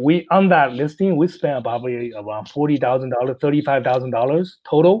think on that listing, we spent probably around $40,000, $35,000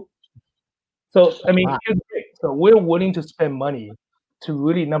 total. So, I mean, so we're willing to spend money to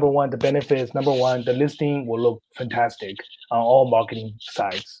really, number one, the benefits. Number one, the listing will look fantastic on all marketing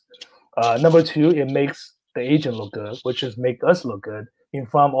sides. Number two, it makes the agent look good, which is make us look good. in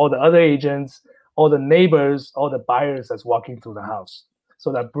front of all the other agents, all the neighbors, all the buyers that's walking through the house.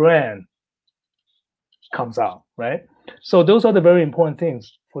 So that brand comes out, right? So those are the very important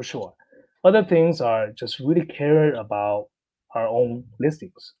things for sure. Other things are just really care about our own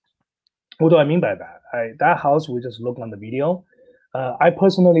listings. What do I mean by that? That house we just looked on the video. I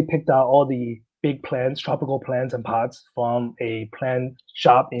personally picked out all the big plants, tropical plants and pots from a plant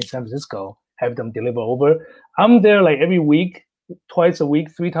shop in San Francisco, have them deliver over. I'm there like every week, twice a week,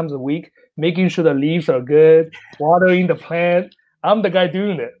 3 times a week, making sure the leaves are good, watering the plant. I'm the guy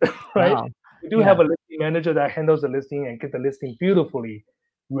doing it, right? Wow. We do have a listing manager that handles the listing and get the listing beautifully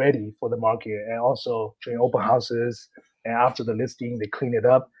ready for the market. And also during open houses and after the listing, they clean it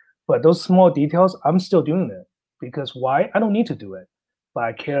up. But those small details, I'm still doing it because why? I don't need to do it, but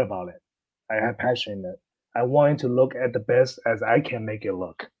I care about it. I have passion in it. I want it to look at the best as I can make it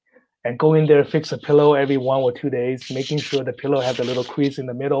look. And go in there, fix a pillow every 1 or 2 days, making sure the pillow has a little crease in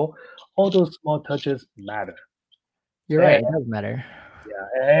the middle. All those small touches matter. You're right. It does matter.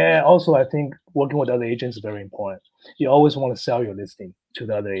 Yeah, and also I think working with other agents is very important. You always want to sell your listing to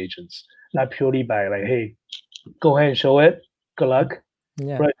the other agents, not purely by like, hey, go ahead and show it. Good luck.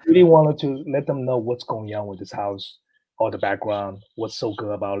 Yeah. But I really wanted to let them know what's going on with this house, all the background, what's so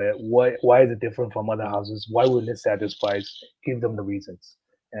good about it, why is it different from other houses, why we list at this price, give them the reasons.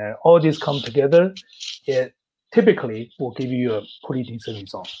 And all these come together, it typically will give you a pretty decent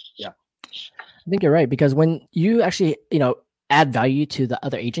result. Yeah. I think you're right, because when you actually, add value to the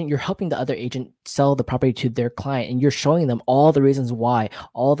other agent, you're helping the other agent sell the property to their client, and you're showing them all the reasons why,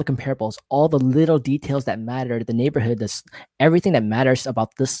 all the comparables, all the little details that matter, the neighborhood, this everything that matters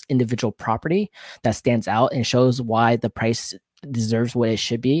about this individual property that stands out and shows why the price deserves what it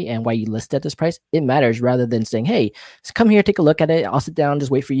should be and why you list at this price. It matters, rather than saying, hey, just come here, take a look at it. I'll sit down, just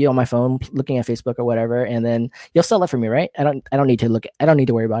wait for you on my phone, looking at Facebook or whatever, and then you'll sell it for me, right? I don't need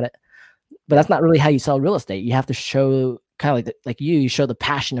to worry about it. But that's not really how you sell real estate. You have to show, kind of like you show the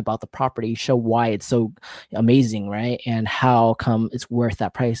passion about the property, show why it's so amazing, right? And how come it's worth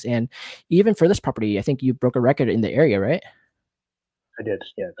that price. And even for this property, I think you broke a record in the area, right? I did.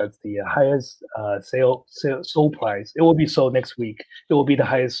 Yeah, that's the highest sold price. It will be sold next week. It will be the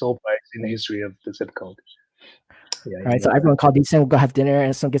highest sold price in the history of the zip code. Yeah. All right. So everyone call Deason. We'll go have dinner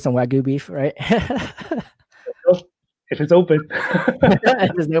and get some Wagyu beef, right? If it's open.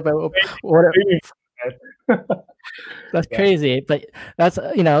 There's no That's crazy. But that's,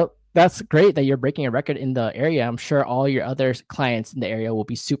 that's great that you're breaking a record in the area. I'm sure all your other clients in the area will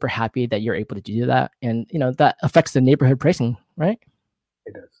be super happy that you're able to do that. And, that affects the neighborhood pricing, right?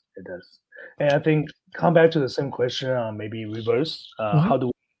 It does. It does. And I think come back to the same question, maybe reverse. How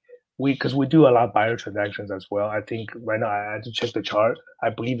do because we do a lot of buyer transactions as well. I think right now I had to check the chart. I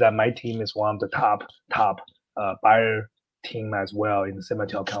believe that my team is one of the top buyer team as well in San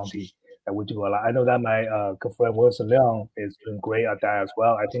Mateo County. That we do a lot. I know that my good friend Wilson Leong is doing great at that as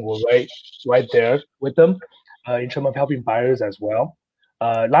well. I think we're right there with them in terms of helping buyers as well.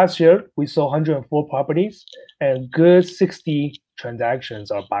 Last year we saw 104 properties, and good 60 transactions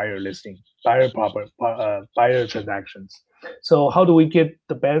are buyer transactions. So how do we get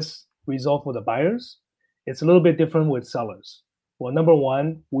the best result for the buyers? It's a little bit different with sellers. Well, number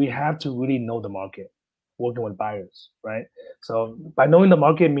one, we have to really know the market working with buyers, right? So by knowing the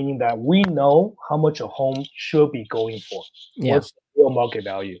market, meaning that we know how much a home should be going for. Yeah. What's the real market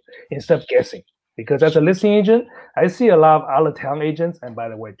value instead of guessing. Because as a listing agent, I see a lot of out-of-town agents. And by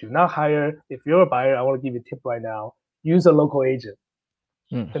the way, do not hire, if you're a buyer, I want to give you a tip right now, use a local agent.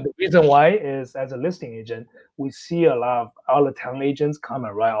 And the reason why is, as a listing agent, we see a lot of out-of-town agents come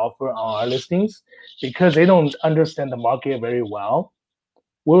and write offer on our listings because they don't understand the market very well.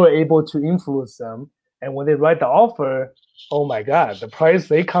 We were able to influence them. And when they write the offer, oh my God, the price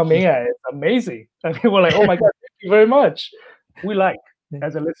they come in at is amazing. And people are like, oh my God, thank you very much. We like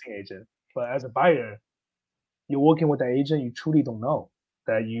as a listing agent. But as a buyer, you're working with an agent, you truly don't know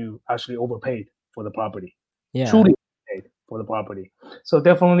that you actually overpaid for the property. Yeah. Truly paid for the property. So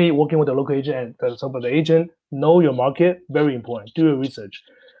definitely working with a local agent and some of the agent, know your market, very important. Do your research.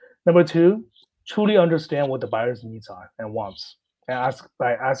 Number two, truly understand what the buyer's needs are and wants. And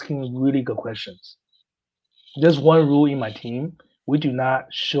by asking really good questions. There's one rule in my team. We do not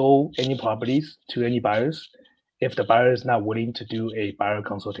show any properties to any buyers if the buyer is not willing to do a buyer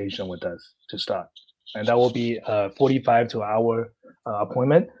consultation with us to start. And that will be a 45 to an hour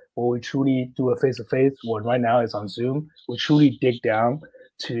appointment where we truly do a face-to-face. Well, right now it's on Zoom. We truly dig down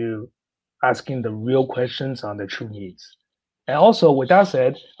to asking the real questions on their true needs. And also, with that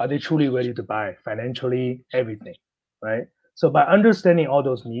said, are they truly ready to buy financially, everything, right? So by understanding all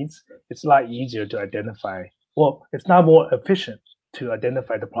those needs, it's a lot easier to identify. Well, it's not more efficient to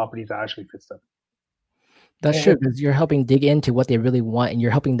identify the properties that actually fits them. That's true, because you're helping dig into what they really want, and you're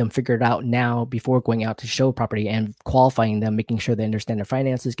helping them figure it out now before going out to show property and qualifying them, making sure they understand their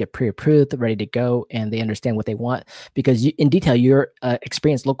finances, get pre-approved, ready to go, and they understand what they want. Because in detail, you're an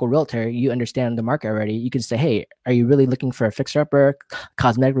experienced local realtor, you understand the market already. You can say, hey, are you really looking for a fixer-upper,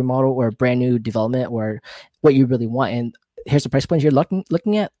 cosmetic remodel, or a brand new development, or what you really want? And here's the price points you're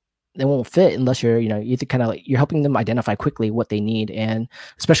looking at. They won't fit unless you're you're helping them identify quickly what they need. And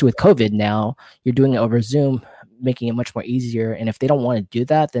especially with COVID now, you're doing it over Zoom, making it much more easier. And if they don't want to do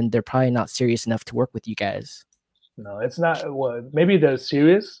that, then they're probably not serious enough to work with you guys. No, it's not. Well, maybe they're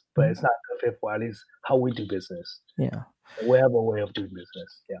serious, but it's not good fit for at least how we do business. Yeah, we have a way of doing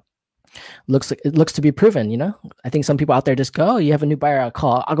business. Yeah, it looks to be proven. I think some people out there just go, "Oh, you have a new buyer? I'll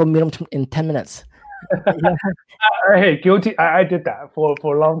call. I'll go meet them in 10 minutes." Yeah. Hey, guilty. I did that for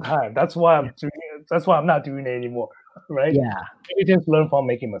a long time. That's why I'm doing it. That's why I'm not doing it anymore. Right? Yeah. Agents learn from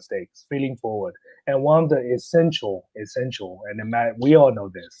making mistakes, failing forward. And one of the essential, and we all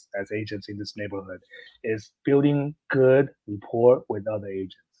know this as agents in this neighborhood, is building good rapport with other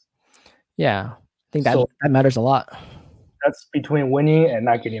agents. Yeah. I think that matters a lot. That's between winning and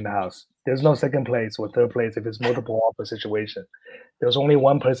not getting the house. There's no second place or third place if it's multiple offer situation. There's only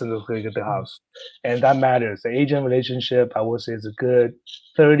one person who's going to get the house, and that matters. The agent relationship, I would say, is a good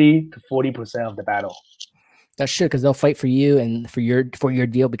 30 to 40% of the battle. That's true, because they'll fight for you and for your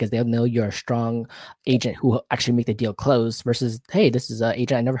deal, because they'll know you're a strong agent who will actually make the deal close. Versus, hey, this is an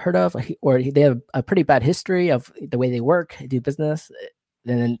agent I never heard of, or they have a pretty bad history of the way they work, do business.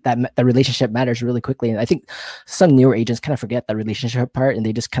 And then that relationship matters really quickly. And I think some newer agents kind of forget the relationship part, and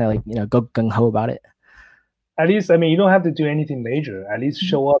they just kind of go gung ho about it. At least, you don't have to do anything major. At least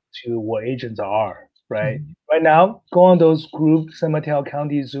show up to what agents are, right? Right now, go on those group San Mateo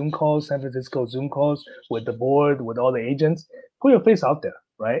County Zoom calls, San Francisco Zoom calls with the board, with all the agents. Put your face out there,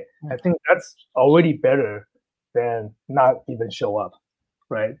 right? I think that's already better than not even show up,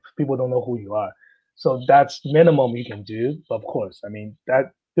 right? People don't know who you are. So that's minimum you can do. Of course,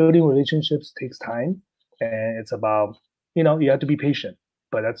 that building relationships takes time, and it's about, you have to be patient,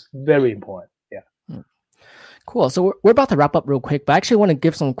 but that's very important. Yeah. Cool. So we're about to wrap up real quick, but I actually want to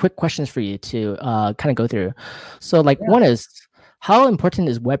give some quick questions for you to kind of go through. So one is, how important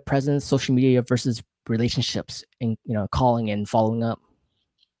is web presence, social media versus relationships in, calling and following up?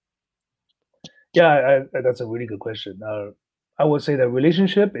 Yeah, that's a really good question. I would say that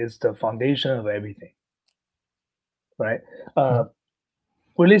relationship is the foundation of everything, right?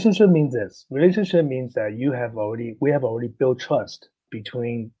 Relationship means this. Relationship means that we have already built trust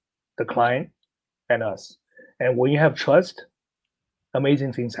between the client and us. And when you have trust,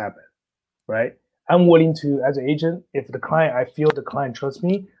 amazing things happen, right? I'm willing to, as an agent, if I feel the client trusts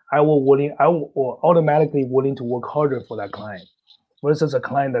me, I will automatically willing to work harder for that client, versus a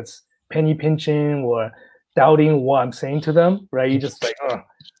client that's penny pinching or doubting what I'm saying to them, right? You just like, a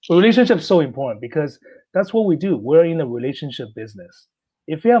relationship is so important, because that's what we do. We're in a relationship business.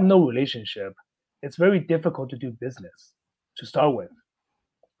 If you have no relationship, it's very difficult to do business to start with,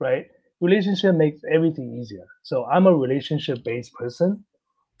 right? Relationship makes everything easier. So I'm a relationship-based person,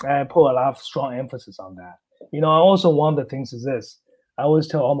 and I put a lot of strong emphasis on that. Also one of the things is this. I always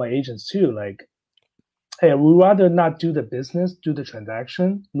tell all my agents too, like, hey, we'd rather not do the business, do the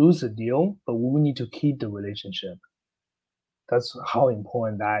transaction, lose the deal, but we need to keep the relationship. That's how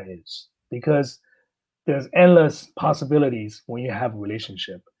important that is, because there's endless possibilities when you have a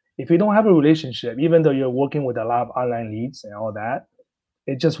relationship. If you don't have a relationship, even though you're working with a lot of online leads and all that,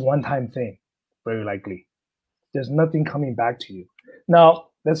 it's just one-time thing, very likely. There's nothing coming back to you. Now,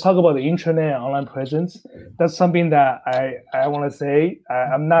 let's talk about the internet and online presence. That's something that I want to say.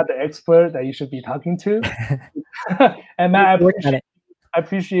 I'm not the expert that you should be talking to. And Matt, I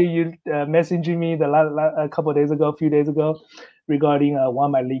appreciate you messaging me a few days ago, regarding one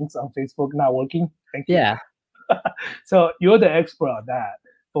of my links on Facebook not working. Thank you. Yeah. So you're the expert on that.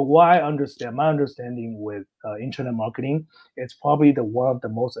 But what I understand, my understanding with internet marketing, it's probably one of the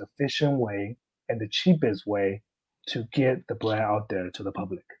most efficient way and the cheapest way to get the brand out there to the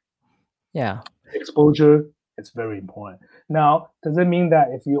public. Yeah. Exposure, it's very important. Now, does it mean that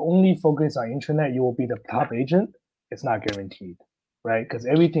if you only focus on internet, you will be the top agent? It's not guaranteed, right? Because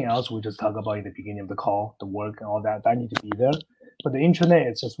everything else we just talked about in the beginning of the call, the work and all that need to be there. But the internet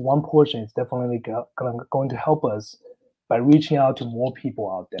is just one portion. It's definitely going to help us by reaching out to more people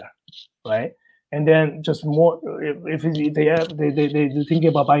out there, right? And then just more, if they're thinking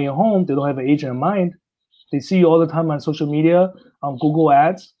about buying a home, they don't have an agent in mind. They see you all the time on social media, on Google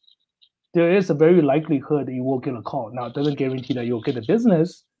Ads. There is a very likelihood that you will get a call. Now, it doesn't guarantee that you'll get a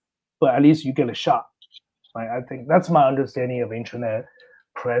business, but at least you get a shot, I think that's my understanding of internet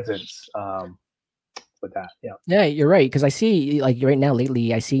presence. With that, yeah, you're right, because I see like right now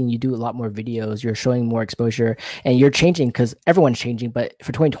lately I see you do a lot more videos, you're showing more exposure, and you're changing because everyone's changing. But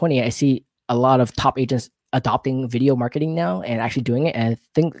for 2020 I see a lot of top agents adopting video marketing now and actually doing it. And I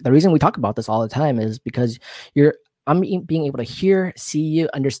think the reason we talk about this all the time is because you're being able to hear, see you,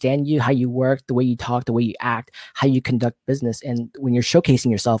 understand you, how you work, the way you talk, the way you act, how you conduct business. And when you're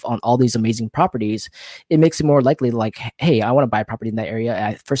showcasing yourself on all these amazing properties, it makes it more likely like, hey, I want to buy a property in that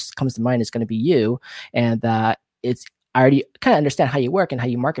area. First comes to mind is going to be you. And that it's I already kind of understand how you work and how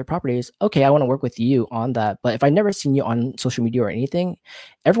you market properties. Okay, I want to work with you on that. But if I've never seen you on social media or anything,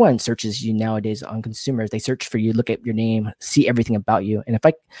 everyone searches you nowadays on consumers. They search for you, look at your name, see everything about you. And if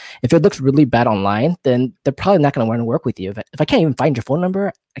it looks really bad online, then they're probably not going to want to work with you. If I can't even find your phone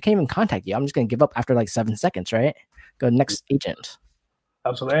number, I can't even contact you. I'm just going to give up after like 7 seconds, right? Go next agent.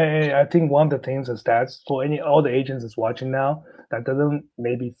 Absolutely. And I think one of the things is that for all the agents that's watching now, that doesn't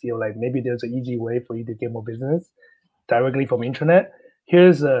maybe feel like maybe there's an easy way for you to get more business directly from internet.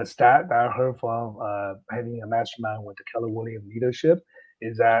 Here's a stat that I heard from having a mastermind with the Keller Williams leadership,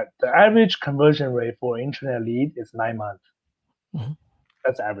 is that the average conversion rate for internet lead is 9 months. Mm-hmm.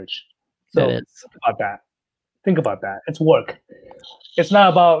 That's average. So think about that. It's work. It's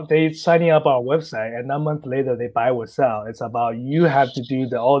not about they signing up our website and 9 months later they buy or sell. It's about you have to do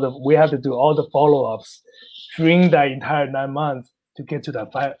we have to do all the follow-ups during that entire 9 months to get to the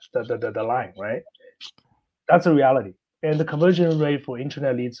line, right? That's a reality. And the conversion rate for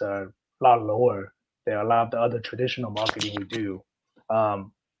internet leads are a lot lower than a lot of the other traditional marketing we do. But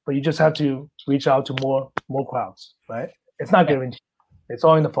you just have to reach out to more crowds, right? It's not guaranteed. It's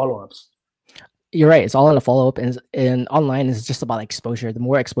all in the follow-ups. You're right. It's all in a follow-up, and online is just about exposure. The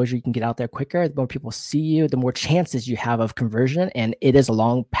more exposure you can get out there quicker, the more people see you, the more chances you have of conversion. And it is a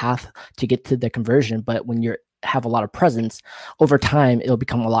long path to get to the conversion. But when you have a lot of presence over time, it'll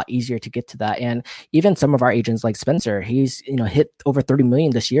become a lot easier to get to that. And even some of our agents like Spencer, he's hit over 30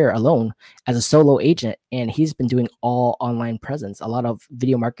 million this year alone as a solo agent, and he's been doing all online presence, a lot of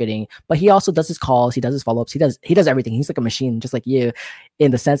video marketing, but he also does his calls, he does his follow-ups, he does everything. He's like a machine, just like you, in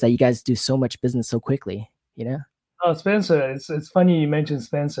the sense that you guys do so much business so quickly. Oh, Spencer, it's funny you mentioned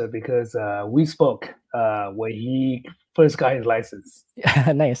Spencer because we spoke when he first got his license.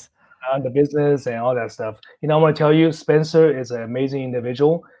 Nice. On the business and all that stuff. I want to tell you, Spencer is an amazing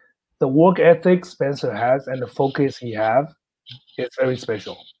individual. The work ethic Spencer has and the focus he has is very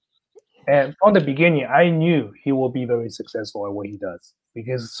special. And from the beginning, I knew he will be very successful at what he does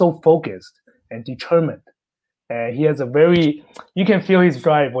because he's so focused and determined. And he has you can feel his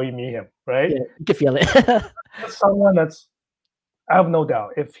drive when you meet him, right? Yeah, you can feel it. Someone I have no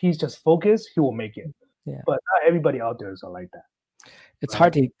doubt, if he's just focused, he will make it. Yeah. But not everybody out there is like that. It's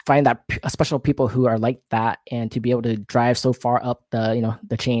hard to find that special people who are like that and to be able to drive so far up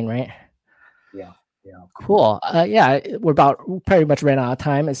the chain, right? Yeah. Cool. We're pretty much ran out of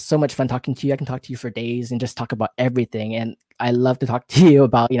time. It's so much fun talking to you. I can talk to you for days and just talk about everything. And I love to talk to you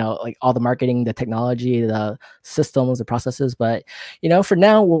about, like all the marketing, the technology, the systems, the processes. But, for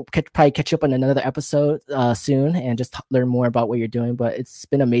now, we'll probably catch you up on another episode soon and just learn more about what you're doing. But it's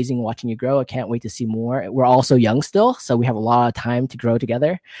been amazing watching you grow. I can't wait to see more. We're all so young still, so we have a lot of time to grow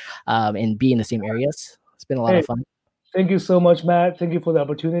together and be in the same areas. It's been a lot of fun. Thank you so much, Matt. Thank you for the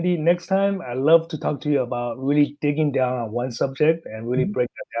opportunity. Next time, I'd love to talk to you about really digging down on one subject and really break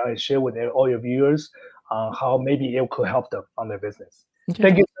that down and share with all your viewers how maybe it could help them on their business. Okay.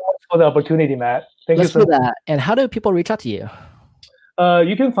 Thank you so much for the opportunity, Matt. Let's do that. And how do people reach out to you?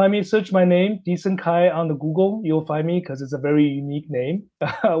 You can find me, search my name, Decent Kai on the Google. You'll find me because it's a very unique name.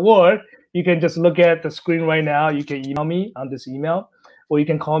 Or you can just look at the screen right now. You can email me on this email. Or you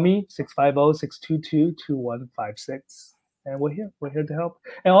can call me 650-622-2156. And we're here. We're here to help.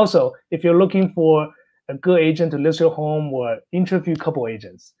 And also, if you're looking for a good agent to list your home or interview a couple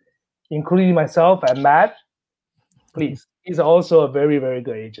agents, including myself and Matt, please. He's also a very, very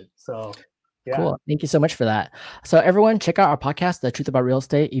good agent. So, yeah. Cool. Thank you so much for that. So everyone, check out our podcast, The Truth About Real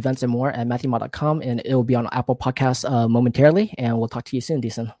Estate, events and more at MatthewMott.com. And it will be on Apple Podcasts momentarily. And we'll talk to you soon,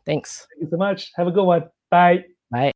 Decent. Thanks. Thank you so much. Have a good one. Bye.